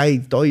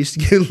unscathed. I used to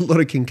get a lot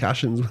of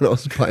concussions when I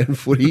was playing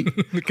footy.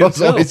 I was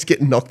always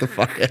getting knocked the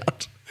fuck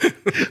out.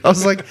 I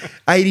was like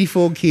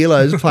 84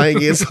 kilos playing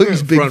against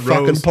these big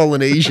fucking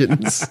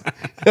Polynesians.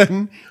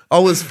 And I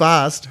was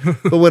fast,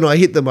 but when I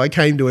hit them, I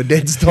came to a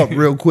dead stop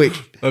real quick.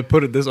 I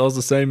put it this, I was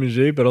the same as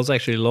you, but I was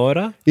actually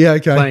lighter. Yeah,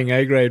 okay. Playing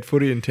A-grade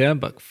footy in town,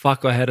 but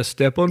fuck, I had a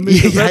step on me.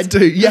 Yeah, you had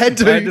to. I had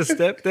to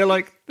step. They're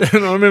like,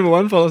 and I remember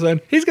one fellow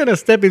saying, he's going to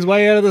step his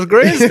way out of this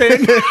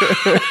grandstand.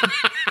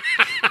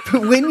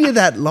 But when you're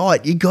that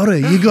light, you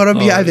gotta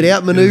be able to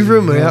outmaneuver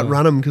them or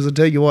outrun them. Because I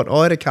tell you what,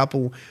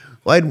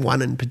 I had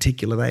one in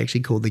particular. They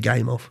actually called the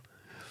game off.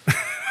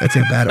 That's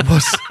how bad it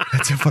was.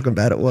 That's how fucking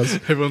bad it was.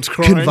 Everyone's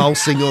crying.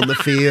 Convulsing on the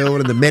field,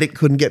 and the medic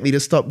couldn't get me to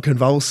stop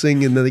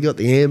convulsing, and then they got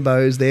the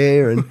ambos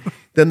there, and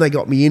then they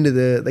got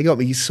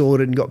me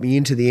sorted and got me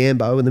into the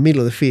ambo in the middle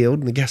of the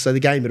field, and so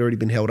the game had already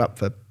been held up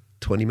for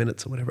 20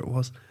 minutes or whatever it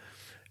was.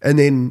 And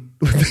then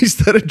they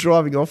started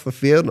driving off the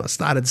field, and I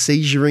started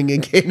seizuring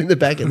again in the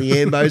back of the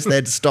ambos. They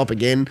had to stop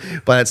again.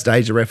 By that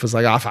stage, the ref was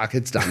like, "Oh fuck,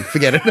 it's done.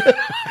 Forget it.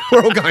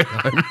 We're all going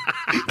home.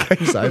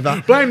 Game's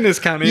over." Blame this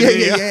cunt.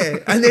 Yeah.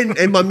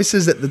 And my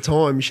missus at the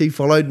time, she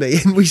followed me,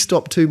 and we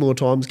stopped 2 more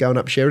times going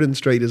up Sheridan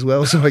Street as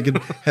well, so I could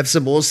have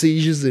some more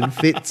seizures and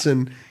fits.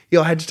 And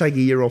I had to take a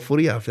year off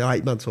footy after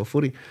 8 months off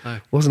footy. Oh.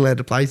 Wasn't allowed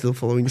to play till the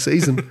following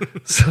season.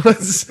 So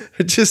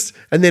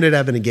and then it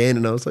happened again,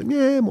 and I was like,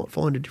 yeah, I might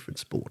find a different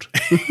sport.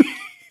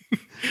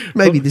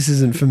 Maybe this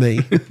isn't for me.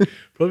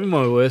 Probably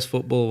my worst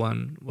football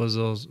one was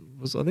I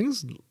think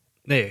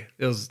it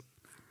was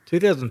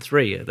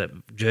 2003 at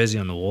that jersey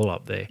on the wall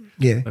up there.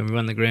 Yeah. When we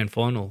won the grand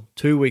final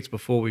 2 weeks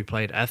before we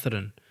played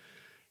Atherton,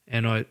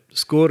 and I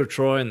scored a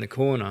try in the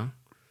corner,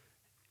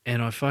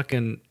 and I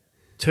fucking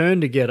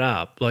turned to get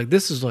up. Like,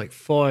 this is like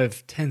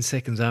 5-10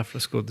 seconds after I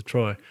scored the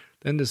try.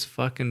 Then this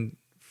fucking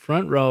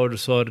front rower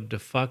decided to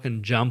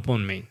fucking jump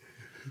on me.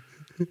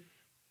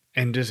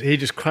 And he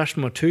just crushed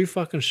my 2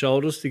 fucking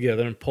shoulders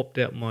together and popped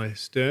out my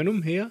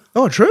sternum here.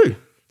 Oh, true.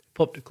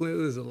 Popped it clear.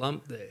 There's a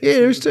lump there. Yeah,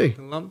 there is too.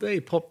 A lump there. He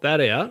popped that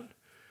out.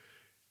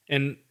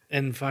 And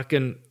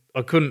fucking,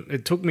 I couldn't,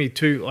 it took me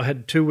I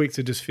had 2 weeks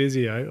of just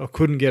physio. I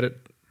couldn't get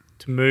it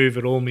to move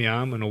at all, my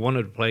arm, and I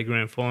wanted to play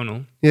grand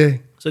final. Yeah.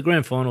 So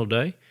grand final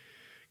day,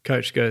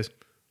 coach goes,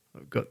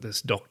 "I've got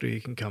this doctor,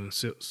 you can come and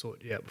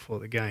sort you out before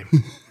the game."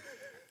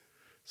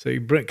 So he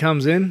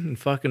comes in and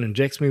fucking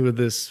injects me with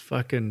this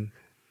fucking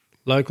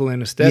local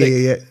anaesthetic.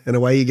 Yeah. And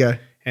away you go.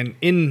 And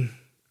in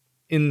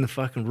the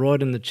fucking,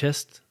 right in the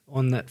chest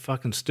on that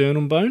fucking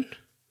sternum bone.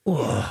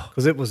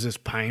 Because it was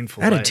just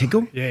painful. Had a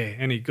tickle? Yeah,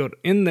 and he got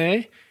in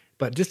there,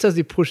 but just as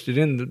he pushed it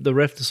in, the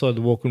ref decided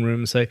to walk in the room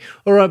and say,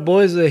 "All right,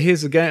 boys,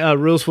 here's the game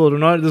rules for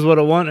tonight. This is what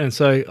I want." And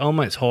so old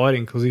mate's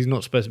hiding because he's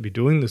not supposed to be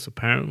doing this,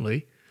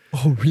 apparently.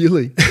 Oh,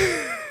 really?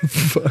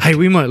 Hey,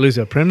 we might lose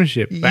our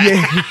premiership.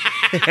 Yeah.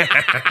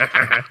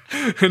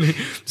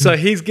 So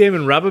he's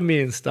giving rubber me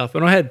and stuff,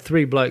 and I had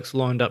 3 blokes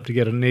lined up to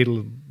get a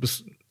needle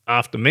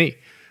after me.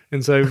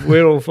 And so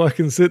we're all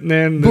fucking sitting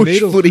there, and the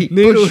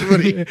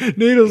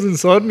needles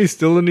inside me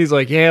still. And he's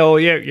like, "Yeah,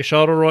 your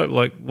shoulder right?"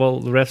 Like,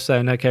 well, the ref's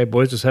saying, "Okay,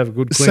 boys, just have a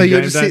good clean So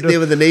you're game, just sitting there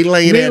with the needle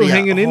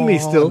hanging in me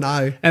still.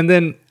 No. And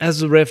then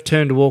as the ref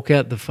turned to walk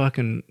out, the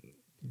fucking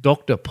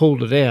doctor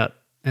pulled it out,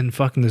 and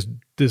fucking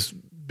this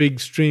big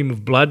stream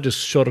of blood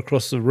just shot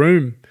across the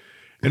room.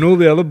 And all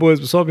the other boys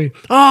beside me,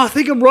 "Oh, I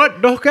think I'm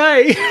right, Doc,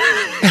 eh?"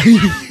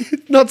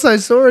 Not so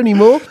sore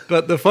anymore.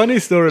 But the funny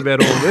story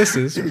about all this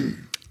is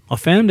I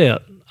found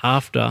out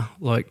after,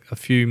 like a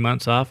few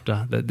months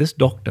after, that this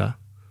doctor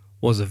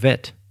was a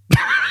vet.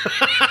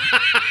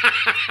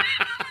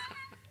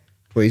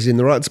 Well, he's in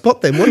the right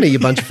spot then, wasn't he, you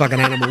bunch of fucking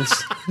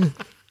animals?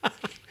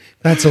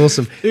 That's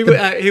awesome. He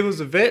was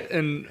a vet,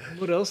 and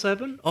what else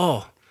happened?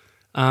 Oh,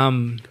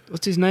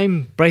 what's his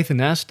name?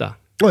 Braithen Astor.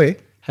 Oh, yeah.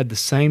 Had the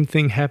same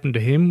thing happen to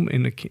him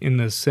in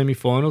the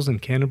semi-finals in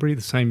Canterbury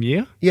the same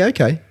year. Yeah,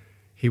 okay.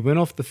 He went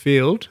off the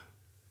field,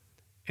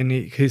 and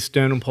his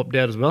sternum popped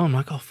out as well. I'm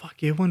like, "Oh, fuck,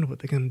 yeah, I wonder what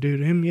they're going to do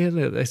to him." Yeah,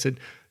 they said,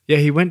 yeah,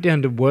 he went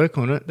down to work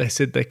on it. They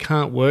said they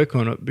can't work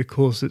on it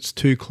because it's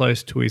too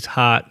close to his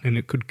heart and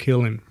it could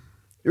kill him.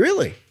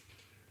 Really?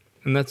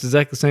 And that's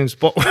exactly the same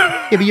spot.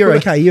 Yeah, but you're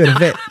okay. You had a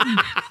vet.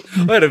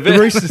 I had a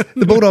vet.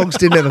 The Bulldogs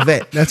didn't have a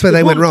vet. That's where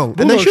they went wrong.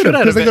 And they should have,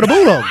 because they got a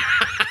Bulldog.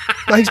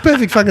 Makes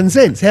perfect fucking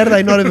sense. How do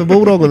they not have a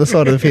Bulldog on the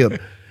side of the field?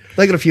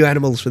 They got a few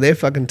animals for their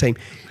fucking team.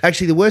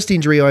 Actually, the worst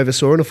injury I ever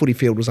saw in a footy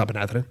field was up in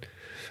Atherton.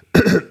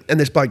 And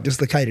this bloke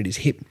dislocated his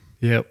hip.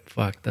 Yep,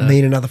 fuck that. Me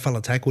and another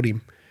fella tackled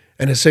him.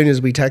 And as soon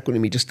as we tackled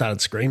him, he just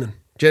started screaming.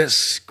 Just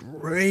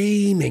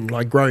screaming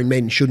like grown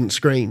men shouldn't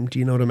scream. Do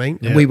you know what I mean?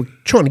 Yep. And we were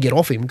trying to get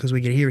off him because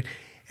we could hear it.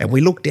 And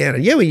we looked down,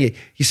 and when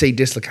you see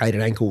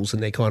dislocated ankles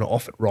and they're kind of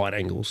off at right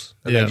angles,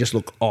 and they just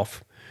look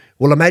off.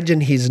 Well,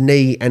 imagine his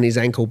knee and his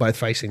ankle both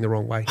facing the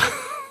wrong way.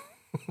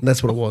 And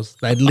that's what it was.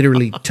 They'd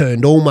literally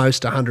turned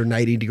almost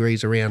 180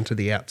 degrees around to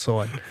the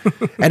outside.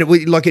 And it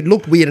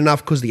looked weird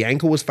enough because the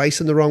ankle was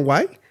facing the wrong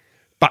way,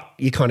 but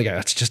you kind of go,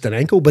 it's just an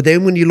ankle. But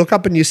then when you look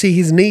up and you see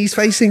his knees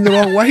facing the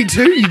wrong way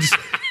too,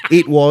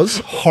 it was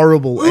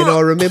horrible. And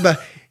I remember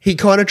he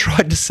kind of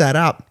tried to sit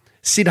up,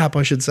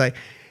 I should say,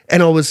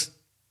 and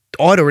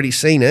I'd already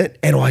seen it,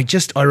 and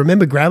I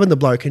remember grabbing the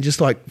bloke and just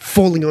like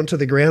falling onto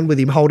the ground with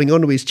him, holding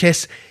onto his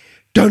chest.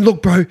 "Don't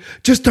look, bro.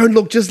 Just don't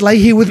look. Just lay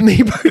here with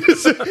me, bro."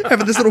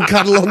 Having this little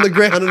cuddle on the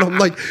ground, and I'm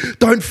like,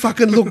 "Don't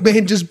fucking look,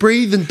 man. Just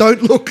breathe and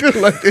don't look."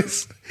 Like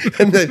this.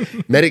 And the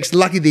medics,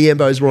 lucky the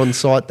Ambos were on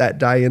site that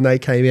day, and they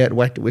came out and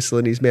whacked a whistle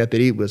in his mouth, but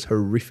it was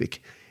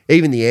horrific.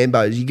 Even the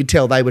Ambos, you could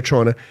tell they were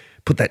trying to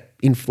put that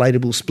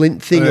inflatable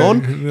splint thing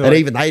on, and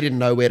even they didn't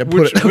know where to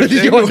put it. They're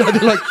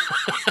like,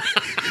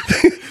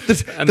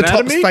 the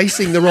top's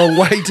facing the wrong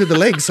way to the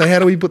legs, so how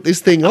do we put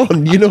this thing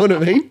on? You know what I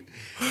mean?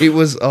 It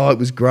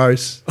was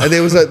gross. And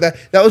there was that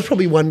was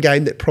probably one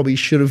game that probably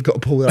should have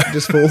got pulled up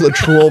just for all the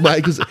trauma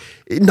because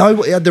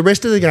the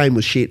rest of the game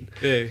was shit.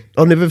 Yeah.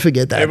 I'll never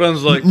forget that.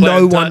 Everyone's like,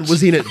 no one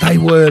was in it. They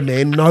were,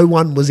 man. No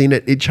one was in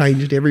it. It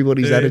changed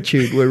everybody's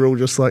attitude. We were all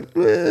just like,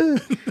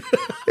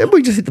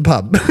 we just hit the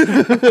pub.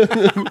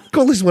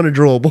 Call this one a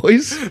draw,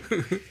 boys.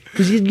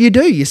 Because you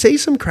do. You see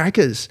some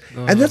crackers.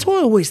 And that's why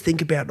I always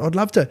think about, I'd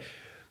love to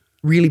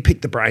really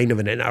pick the brain of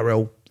an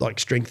NRL like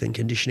strength and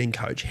conditioning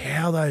coach,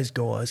 how those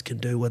guys can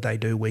do what they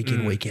do week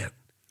in, week out.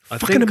 I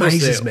fucking think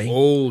amazes they're me.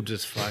 all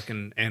just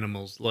fucking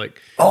animals.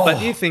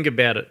 But you think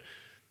about it,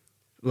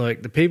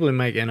 like the people who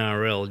make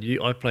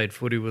NRL, I played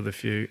footy with a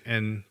few,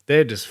 and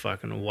they're just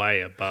fucking way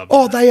above.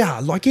 Oh, they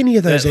are. Like any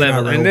of those that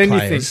level. NRL And then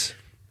players. you think,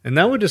 and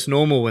they were just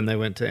normal when they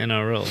went to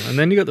NRL. And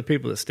then you got the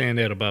people that stand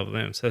out above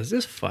them. So it's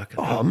just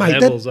fucking mate,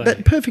 levels,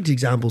 that perfect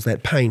example is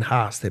that Payne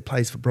Haas that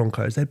plays for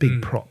Broncos, that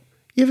big prop.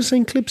 You ever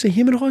seen clips of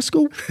him in high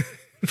school?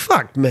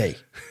 Fuck me.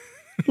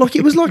 Like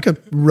it was like a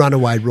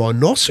runaway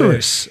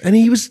rhinoceros. And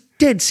he was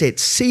dead set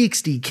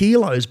 60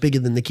 kilos bigger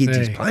than the kids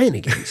he's playing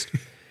against.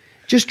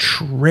 Just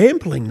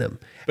trampling them.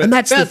 But and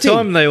that's about the thing.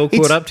 time they all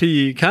caught up to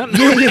you cunt.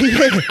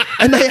 Yeah.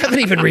 And they haven't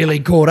even really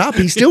caught up.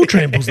 He still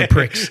tramples the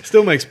pricks.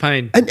 Still makes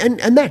pain.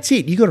 And that's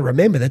it. You got to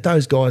remember that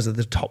those guys are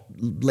the top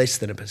less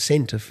than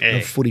 1%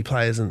 of footy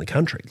players in the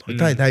country.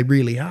 Like they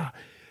really are.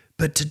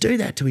 But to do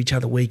that to each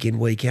other week in,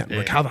 week out and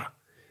recover,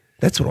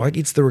 that's what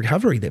it's the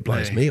recovery that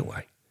blows me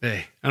away.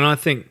 Yeah. And I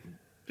think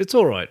it's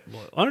all right.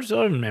 I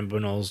remember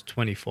when I was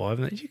 25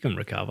 and you can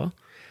recover.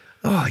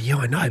 Oh, yeah,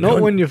 I know.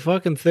 Not when you're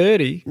fucking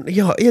 30.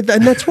 Yeah,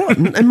 and that's right.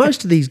 and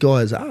most of these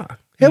guys are.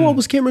 How old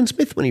was Cameron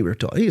Smith when he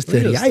retired? He was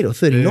 38 or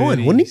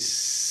 39, wasn't he?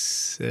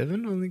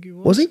 7, I think he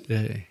was. Was he?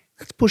 Yeah.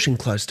 That's pushing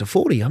close to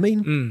 40. I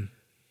mean,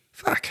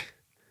 fuck.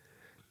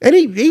 And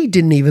he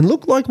didn't even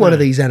look like one of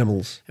these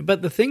animals.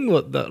 But the thing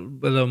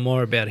that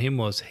more about him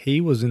was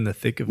he was in the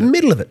thick of it.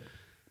 Middle of it.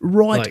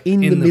 Right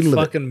in the middle of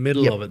it. Fucking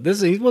middle of it.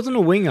 He wasn't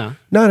a winger.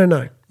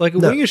 No. Like a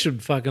winger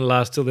should fucking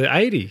last till they're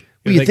 80.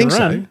 Well, you'd think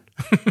so.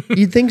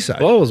 You'd think so.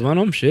 Well, I was one.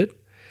 I'm shit.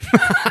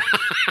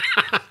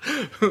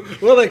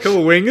 Well, they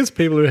call wingers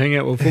people who hang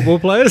out with football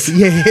players.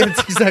 Yeah,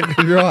 that's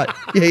exactly right.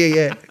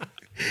 Yeah.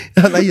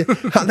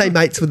 Aren't they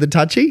mates with the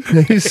touchy?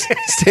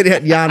 Stand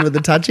out and yarn with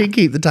the touchy,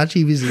 keep the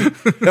touchy busy.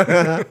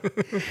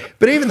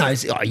 But even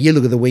those, you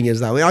look at the wingers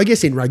though. I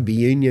guess in rugby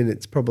union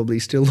it's probably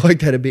still like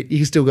that a bit.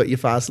 You still got your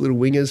fast little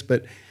wingers,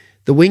 but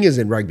the wingers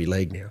in rugby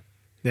league now,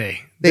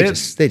 they're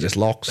just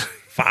locks,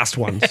 fast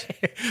ones.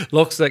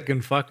 Locks that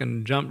can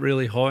fucking jump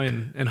really high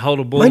and hold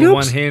a ball in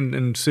one hand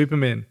and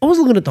Superman. I was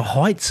looking at the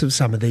heights of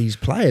some of these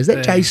players.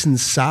 That Jason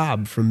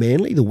Saab from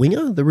Manly, the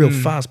winger, the real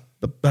fast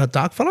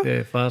dark fella.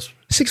 Yeah, fast.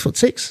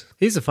 6'6".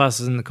 He's the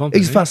fastest in the comp.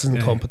 He's fastest in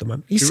the comp at the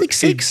moment. He's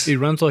 6'6". He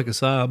runs like a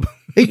Saab.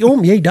 He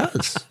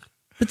does.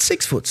 But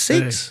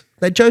 6'6".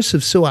 That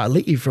Joseph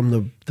Suaalii from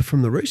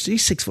the Roosters,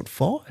 he's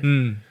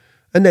 6'5".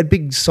 And that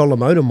big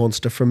Solomona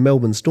monster from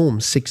Melbourne Storm,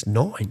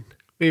 6'9".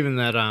 Even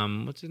that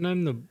what's his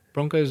name? The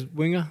Broncos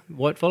winger,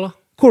 white fella.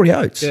 Corey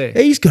Oates. Yeah.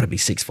 He's got to be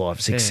 6'5",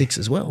 6'6"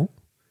 as well.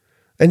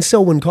 And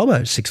Selwyn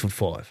Cobbo,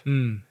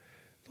 6'5".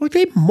 Like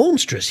they're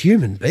monstrous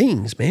human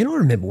beings, man. I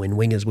remember when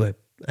wingers were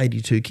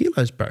 82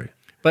 kilos, bro.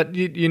 But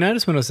you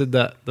notice when I said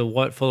that, the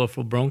white fella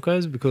for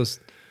Broncos, because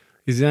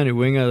he's the only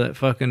winger that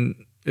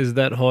fucking is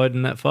that high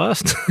and that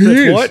fast.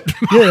 That's white.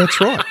 Yeah,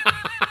 that's right.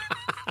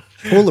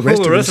 All the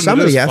rest of them, some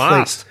of the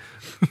athletes.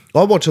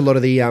 I watch a lot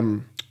of the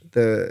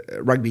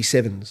rugby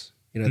sevens,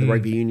 the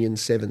rugby union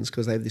sevens,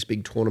 because they have this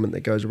big tournament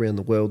that goes around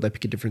the world. They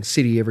pick a different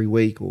city every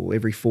week or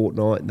every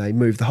fortnight, and they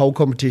move the whole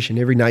competition.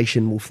 Every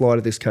nation will fly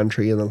to this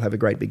country, and they'll have a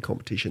great big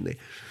competition there.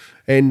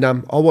 And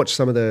I watch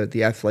some of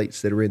the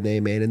athletes that are in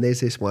there, man, and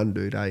there's this one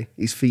dude,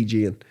 he's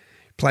Fijian,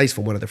 plays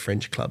for one of the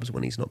French clubs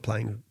when he's not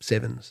playing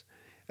sevens.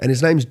 And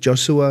his name's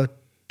Joshua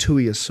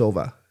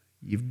Tuiasova.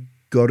 You've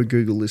got to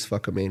Google this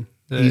fucker, man.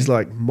 Yeah. He's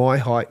like my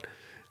height,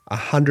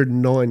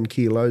 109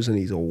 kilos, and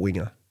he's a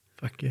winger.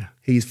 Fuck yeah.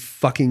 He's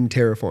fucking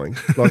terrifying.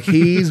 Like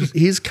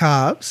his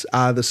calves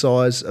are the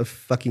size of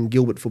fucking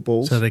Gilbert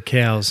footballs. So they're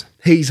cows.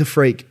 He's a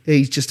freak.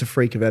 He's just a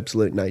freak of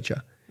absolute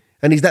nature.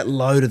 And he's that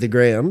low to the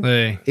ground.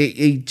 Yeah.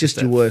 He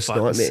just your worst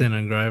nightmare. Sin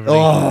and gravity.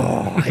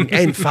 Oh,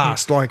 and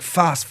fast, like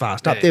fast.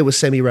 Up there with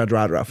Semi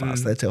Radradra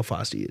fast. That's how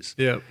fast he is.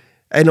 Yeah.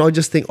 And I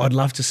just think I'd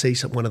love to see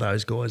one of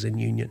those guys in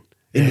union,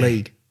 in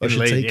league. I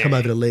should say, come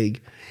over to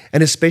league.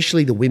 And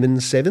especially the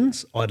women's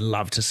sevens, I'd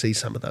love to see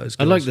some of those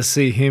guys. I'd like to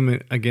see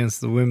him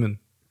against the women.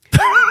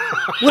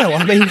 Well,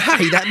 I mean,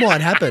 hey, that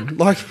might happen.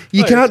 Like,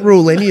 you can't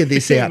rule any of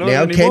this out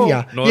now, can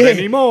you? Not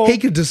anymore. He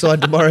could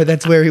decide tomorrow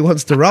that's where he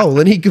wants to roll,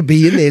 and he could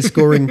be in there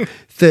scoring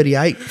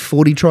 38,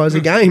 40 tries a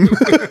game.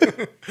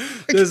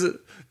 There's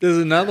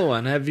another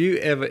one. Have you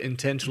ever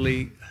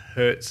intentionally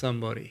hurt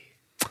somebody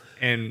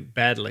and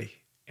badly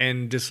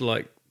and just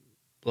like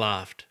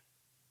laughed?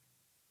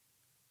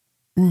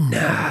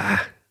 Nah.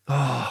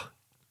 Oh.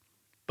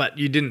 But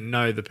you didn't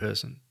know the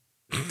person.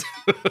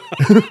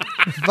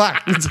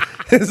 Fuck.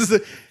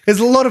 There's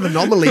a lot of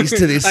anomalies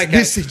to this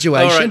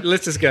situation. All right,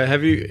 let's just go.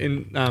 Have you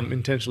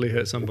intentionally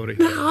hurt somebody?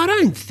 No, I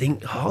don't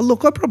think. Oh,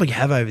 look, I probably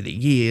have over the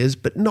years,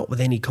 but not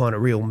with any kind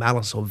of real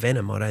malice or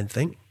venom, I don't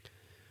think.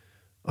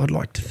 I'd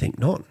like to think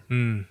not.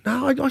 No,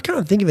 I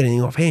can't think of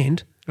anything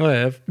offhand. I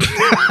have.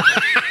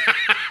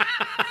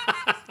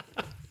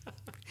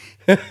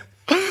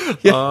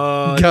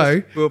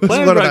 Go. We were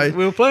playing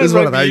it was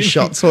one of those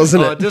shots,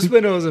 wasn't it? Just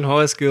when I was in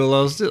high school,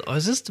 I was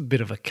just a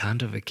bit of a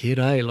cunt of a kid,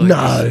 eh?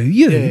 No,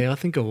 you? Yeah, I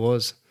think I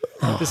was.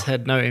 I just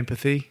had no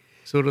empathy,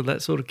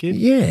 that sort of kid.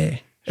 Yeah.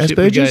 Shit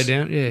would go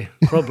down. Yeah,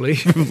 probably.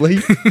 Probably.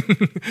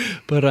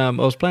 But I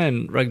was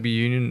playing rugby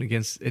union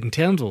in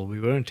Townsville. We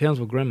were in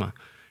Townsville Grammar,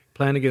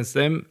 playing against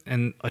them,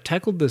 and I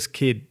tackled this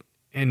kid,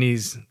 and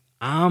his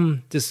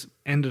arm just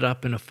ended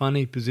up in a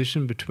funny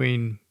position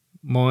between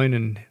mine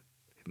and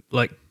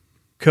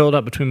curled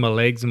up between my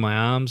legs and my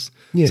arms.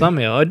 Yeah.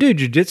 Somehow. I do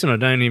jiu-jitsu and I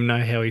don't even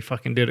know how he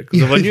fucking did it,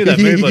 because if I knew that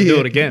move, I'd do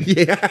it again.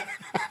 Yeah.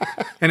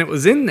 And it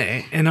was in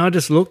there, and I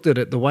just looked at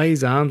it, the way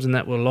his arms and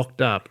that were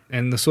locked up,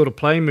 and the sort of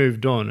play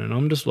moved on, and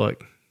I'm just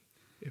like,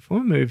 if I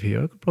move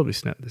here, I could probably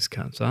snap this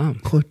cunt's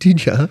arm. Oh,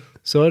 did you?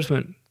 So I just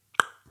went...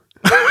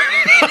 fucking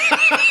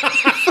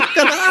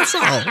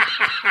asshole.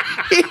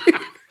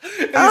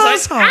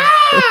 Asshole. Like,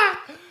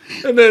 ah!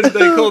 And then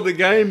they called the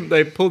game,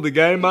 they pulled the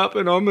game up,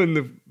 and I'm in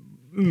the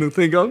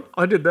thing going,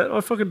 I did that.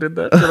 I fucking did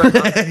that.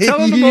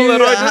 Telling them all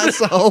that I did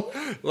asshole.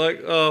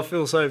 I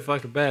feel so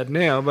fucking bad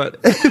now, but a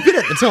bit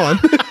at the time.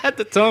 At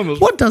the time, it was,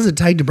 what does it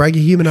take to break a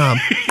human arm?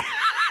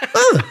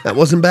 That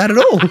wasn't bad at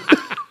all.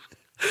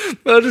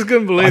 I just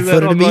couldn't believe I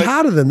thought it'd be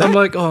harder than that. I'm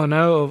like, oh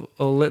no,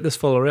 I'll let this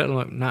follow out. I'm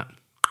like, nah,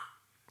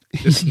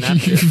 just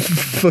snapped you it.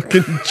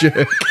 Fucking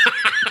jerk.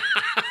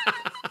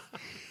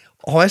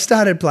 I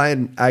started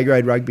playing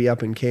A-grade rugby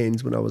up in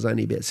Cairns when I was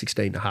only about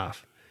 16 and a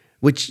half.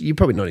 Which you're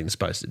probably not even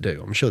supposed to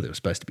do. I'm sure there was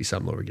supposed to be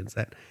some law against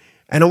that.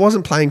 And I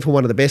wasn't playing for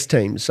one of the best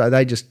teams, so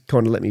they just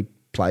kind of let me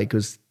play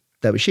because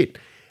they were shit.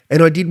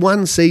 And I did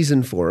one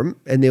season for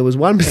them, and there was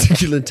one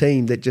particular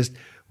team that just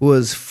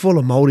was full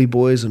of Māori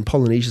boys and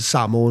Polynesian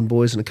Samoan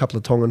boys and a couple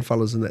of Tongan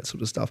fellas and that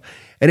sort of stuff.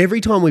 And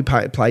every time we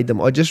played them,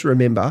 I just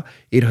remember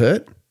it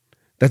hurt.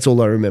 That's all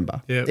I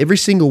remember. Yep. Every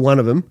single one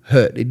of them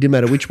hurt. It didn't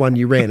matter which one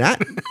you ran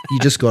at, you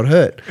just got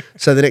hurt.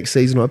 So the next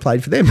season I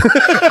played for them.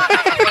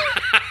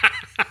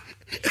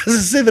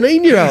 As a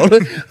 17-year-old, I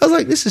was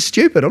like, this is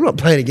stupid. I'm not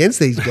playing against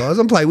these guys.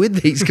 I'm playing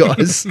with these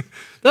guys.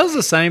 That was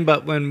the same,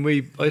 but when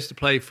I used to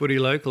play footy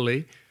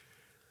locally,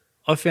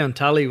 I found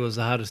Tully was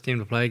the hardest team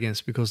to play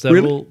against because they were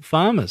all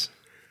farmers.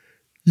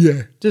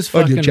 Yeah. Just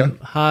fucking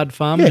hard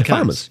farmer cunts.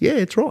 Farmers. Yeah,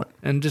 that's right.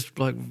 And just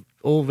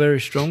all very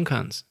strong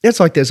cunts. That's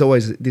like there's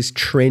always this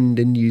trend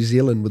in New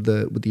Zealand with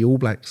the All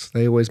Blacks.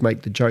 They always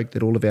make the joke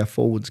that all of our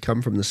forwards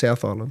come from the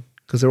South Island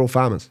because they're all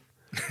farmers.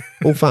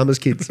 All farmers'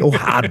 kids, all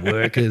hard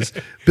workers,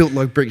 built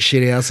like brick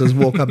shit houses,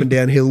 walk up and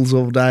down hills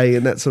all day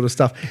and that sort of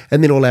stuff.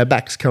 And then all our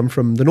backs come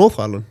from the North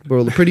Island, where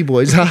all the pretty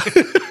boys are.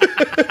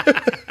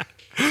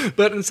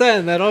 But in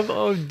saying that,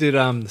 I did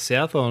the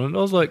South Island.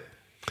 I was like,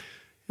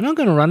 you're not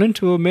going to run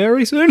into a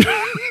Maori soon?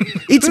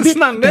 It's a bit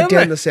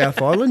down the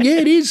South Island. Yeah,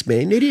 it is,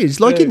 man. It is.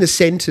 Like in the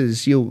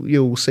centres,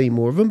 you'll see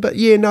more of them. But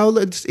yeah, no,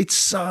 it's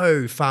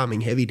so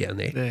farming heavy down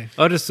there. Yeah.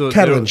 I just thought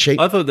cattle and sheep.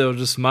 I thought they were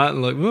just smart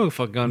and like, well,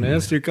 fuck going now,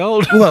 it's too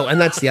cold. Well,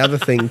 and that's the other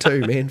thing too,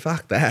 man.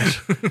 Fuck that.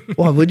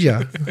 Why would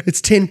you?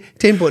 It's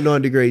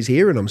 10.9 degrees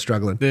here and I'm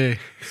struggling. Yeah.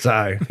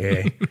 So,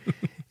 yeah.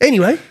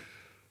 Anyway.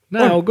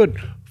 No, all good.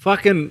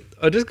 Fucking,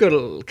 I just got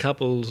a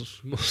couple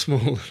small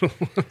little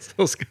ones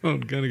I was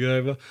going to go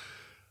over.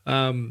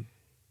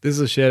 This is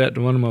a shout out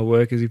to one of my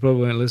workers. He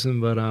probably won't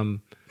listen, but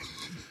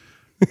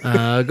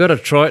I got a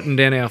Triton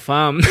down our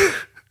farm.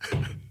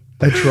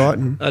 A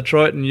Triton? A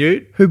Triton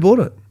Ute. Who bought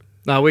it?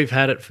 No, we've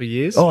had it for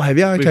years. Oh, have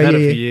you? Okay, we've had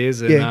it for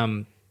years,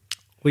 and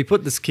we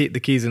put the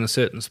keys in a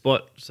certain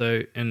spot.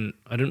 So, and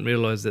I didn't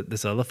realise that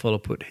this other fella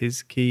put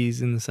his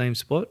keys in the same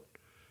spot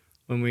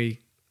when we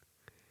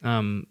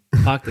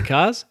parked the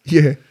cars.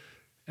 Yeah,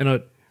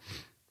 and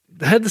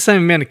they had the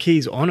same amount of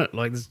keys on it.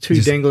 Like there's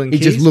two dangling keys.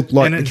 It just looked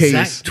like the keys.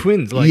 Exact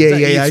twins. Like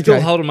you'd still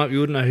hold them up.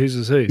 You wouldn't know whose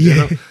is who. Yeah. You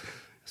know?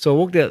 So I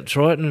walked out the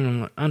Triton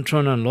and I'm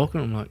trying to unlock it.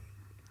 I'm like,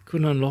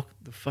 couldn't unlock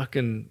the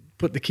fucking,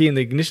 put the key in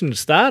the ignition to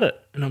start it.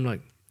 And I'm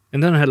like,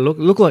 and then I had a look.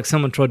 It looked like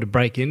someone tried to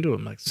break into it.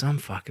 I'm like, some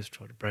fuckers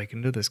tried to break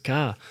into this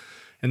car.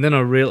 And then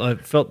I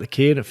felt the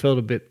key and it felt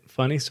a bit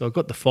funny. So I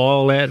got the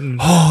file out and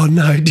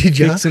did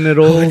you? Fixing it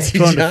all,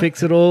 trying to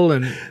fix it all.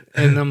 And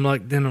I'm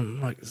like,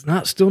 it's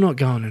not, still not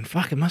going. And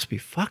fuck, it must be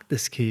fuck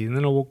this key. And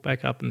then I walked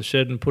back up in the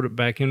shed and put it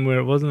back in where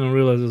it wasn't. And I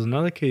realised there was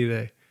another key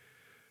there.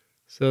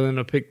 So then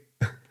I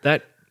picked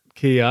that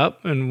key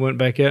up and went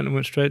back out and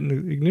went straight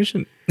into the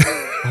ignition.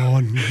 Oh,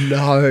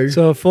 no.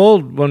 So I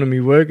folded one of my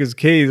workers'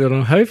 keys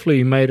and hopefully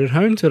he made it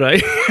home today.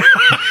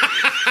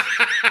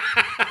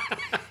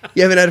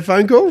 You haven't had a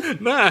phone call?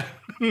 Nah.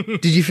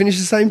 Did you finish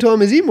the same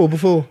time as him or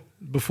before?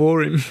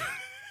 Before him.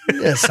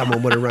 Yeah,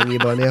 someone would have rung you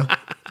by now.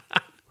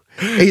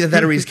 Either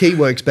that or his key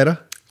works better.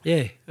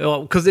 Yeah,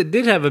 because it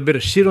did have a bit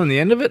of shit on the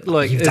end of it.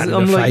 Like, You've done him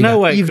I'm a like, favour. no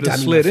way You've it could have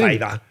done him a slid in.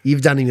 favour.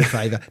 You've done him a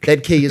favour.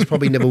 That key has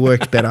probably never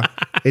worked better.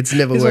 It's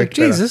never He's worked like,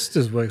 better. geez, this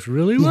just works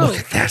really well. Look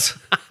at that.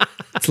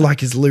 It's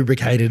like it's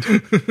lubricated.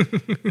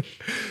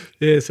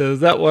 Yeah, so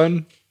there's that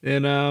one.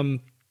 And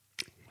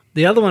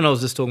the other one I was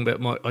just talking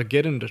about, I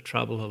get into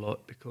trouble a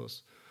lot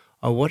because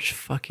I watch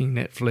fucking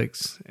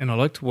Netflix and I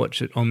like to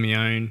watch it on my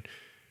own,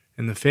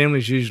 and the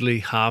family's usually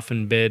half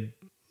in bed.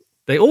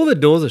 All the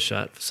doors are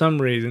shut for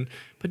some reason.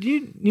 But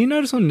you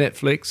notice on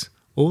Netflix,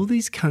 all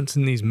these cunts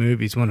in these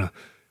movies I'm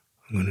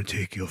going to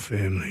take your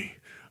family.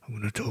 I'm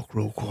going to talk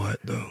real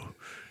quiet though.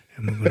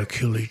 And we're going to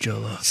kill each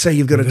other. So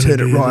you've got to turn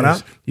it right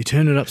up. You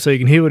turn it up so you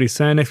can hear what he's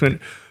saying. Next one,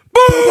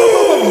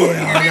 boom!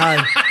 Yeah, I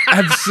know.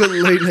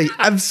 Absolutely.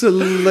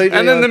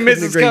 And then the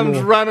missus comes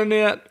running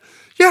out.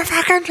 You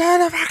fucking turn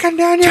the fucking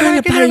down. Turn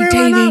the bloody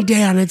TV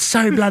down. It's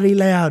so bloody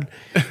loud.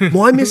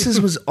 My missus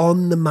was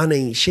on the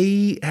money.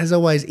 She has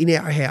always, in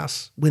our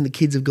house, when the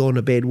kids have gone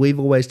to bed, we've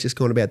always just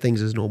gone about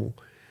things as normal.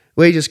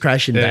 We just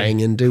crash and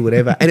bang and do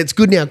whatever. And it's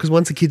good now because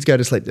once the kids go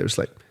to sleep, they're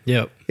asleep.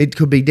 Yep. It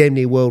could be damn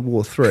near World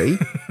War III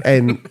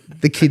and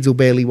the kids will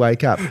barely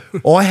wake up.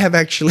 I have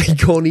actually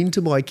gone into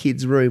my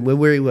kids' room when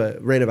we were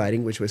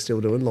renovating, which we're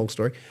still doing, long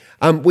story.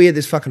 We had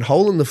this fucking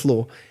hole in the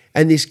floor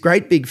and this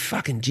great big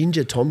fucking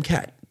ginger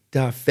tomcat,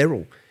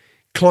 feral,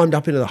 climbed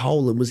up into the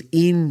hole and was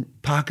in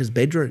Parker's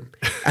bedroom.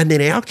 And then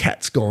our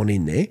cat's gone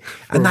in there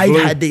and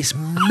they've had this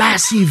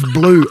massive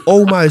blue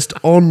almost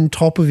on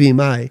top of him,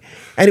 eh?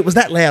 And it was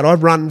that loud.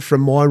 I'd run from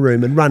my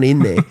room and run in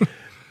there.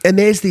 And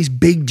there's this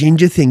big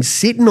ginger thing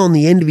sitting on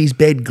the end of his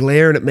bed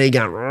glaring at me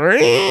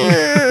going,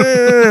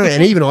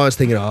 and even I was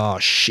thinking, oh,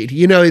 shit,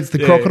 it's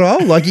the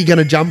crocodile. Like, you're going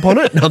to jump on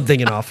it? And I'm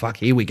thinking, oh, fuck,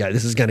 here we go.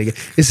 This is going to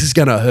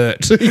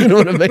hurt. You know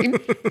what I mean?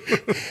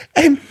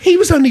 And he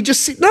was only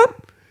just sitting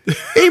up.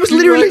 He was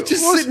literally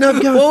just sitting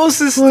up going, what was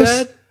this,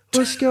 Dad?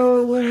 What's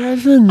going on? What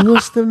happened?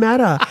 What's the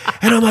matter?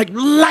 And I'm like,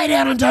 lay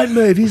down and don't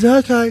move. He's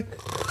okay.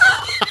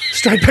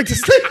 Straight back to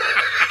sleep.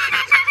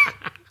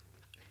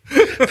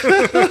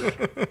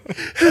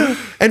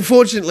 And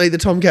fortunately, the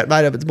tomcat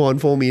made up its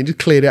mind for me and just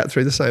cleared out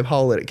through the same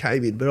hole that it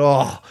came in.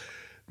 But,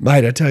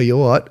 mate, I tell you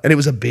what. And it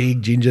was a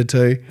big ginger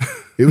too.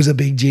 It was a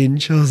big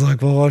ginge. I was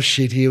like, oh,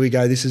 shit, here we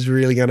go. This is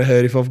really going to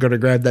hurt if I've got to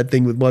grab that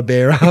thing with my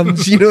bare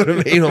arms. You know what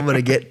I mean? I'm going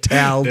to get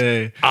towelled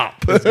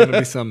up. There's going to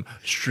be some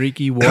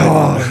streaky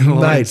white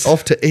mate,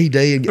 off to ED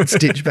and get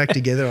stitched back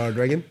together, I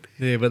reckon.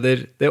 Yeah, but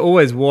they're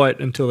always white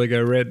until they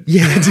go red.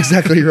 Yeah, that's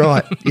exactly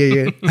right.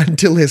 Yeah.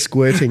 Until they're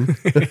squirting.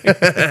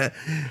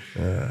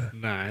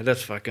 No,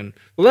 that's fucking...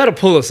 Well, that'll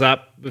pull us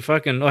up. I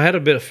had a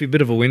bit of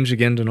a whinge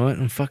again tonight.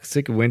 I'm fucking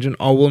sick of whinging.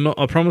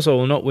 I promise I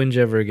will not whinge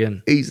ever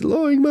again. He's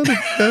lying, mother.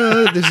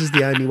 This is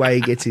the only way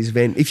he gets his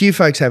vent. If you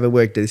folks haven't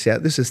worked this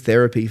out, this is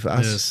therapy for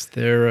us. Yes,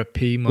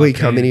 therapy, We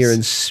come in here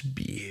and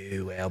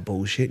spew our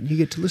bullshit and you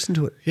get to listen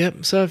to it.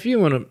 Yep. So if you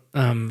want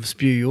to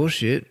spew your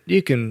shit,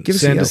 you can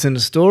send us in a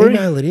story.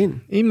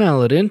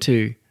 Email it in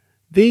to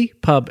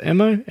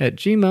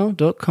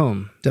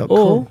thepubammo@gmail.com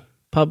or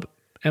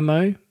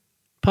pub_mo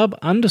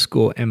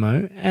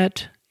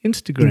at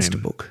Instagram.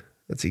 Instabook.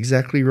 That's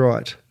exactly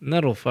right. And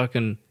that'll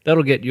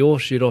get your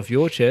shit off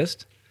your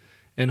chest,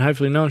 and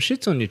hopefully no one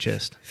shits on your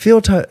chest.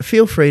 Feel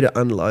free to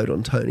unload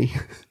on Tony.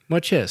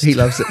 My chest. He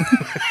loves it.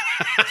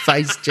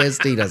 Face,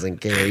 chest, he doesn't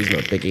care. He's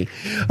not picky.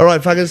 All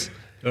right, fuckers.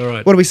 All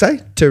right. What do we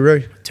say?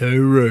 Tooroo.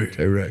 Tooroo.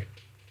 Tooroo.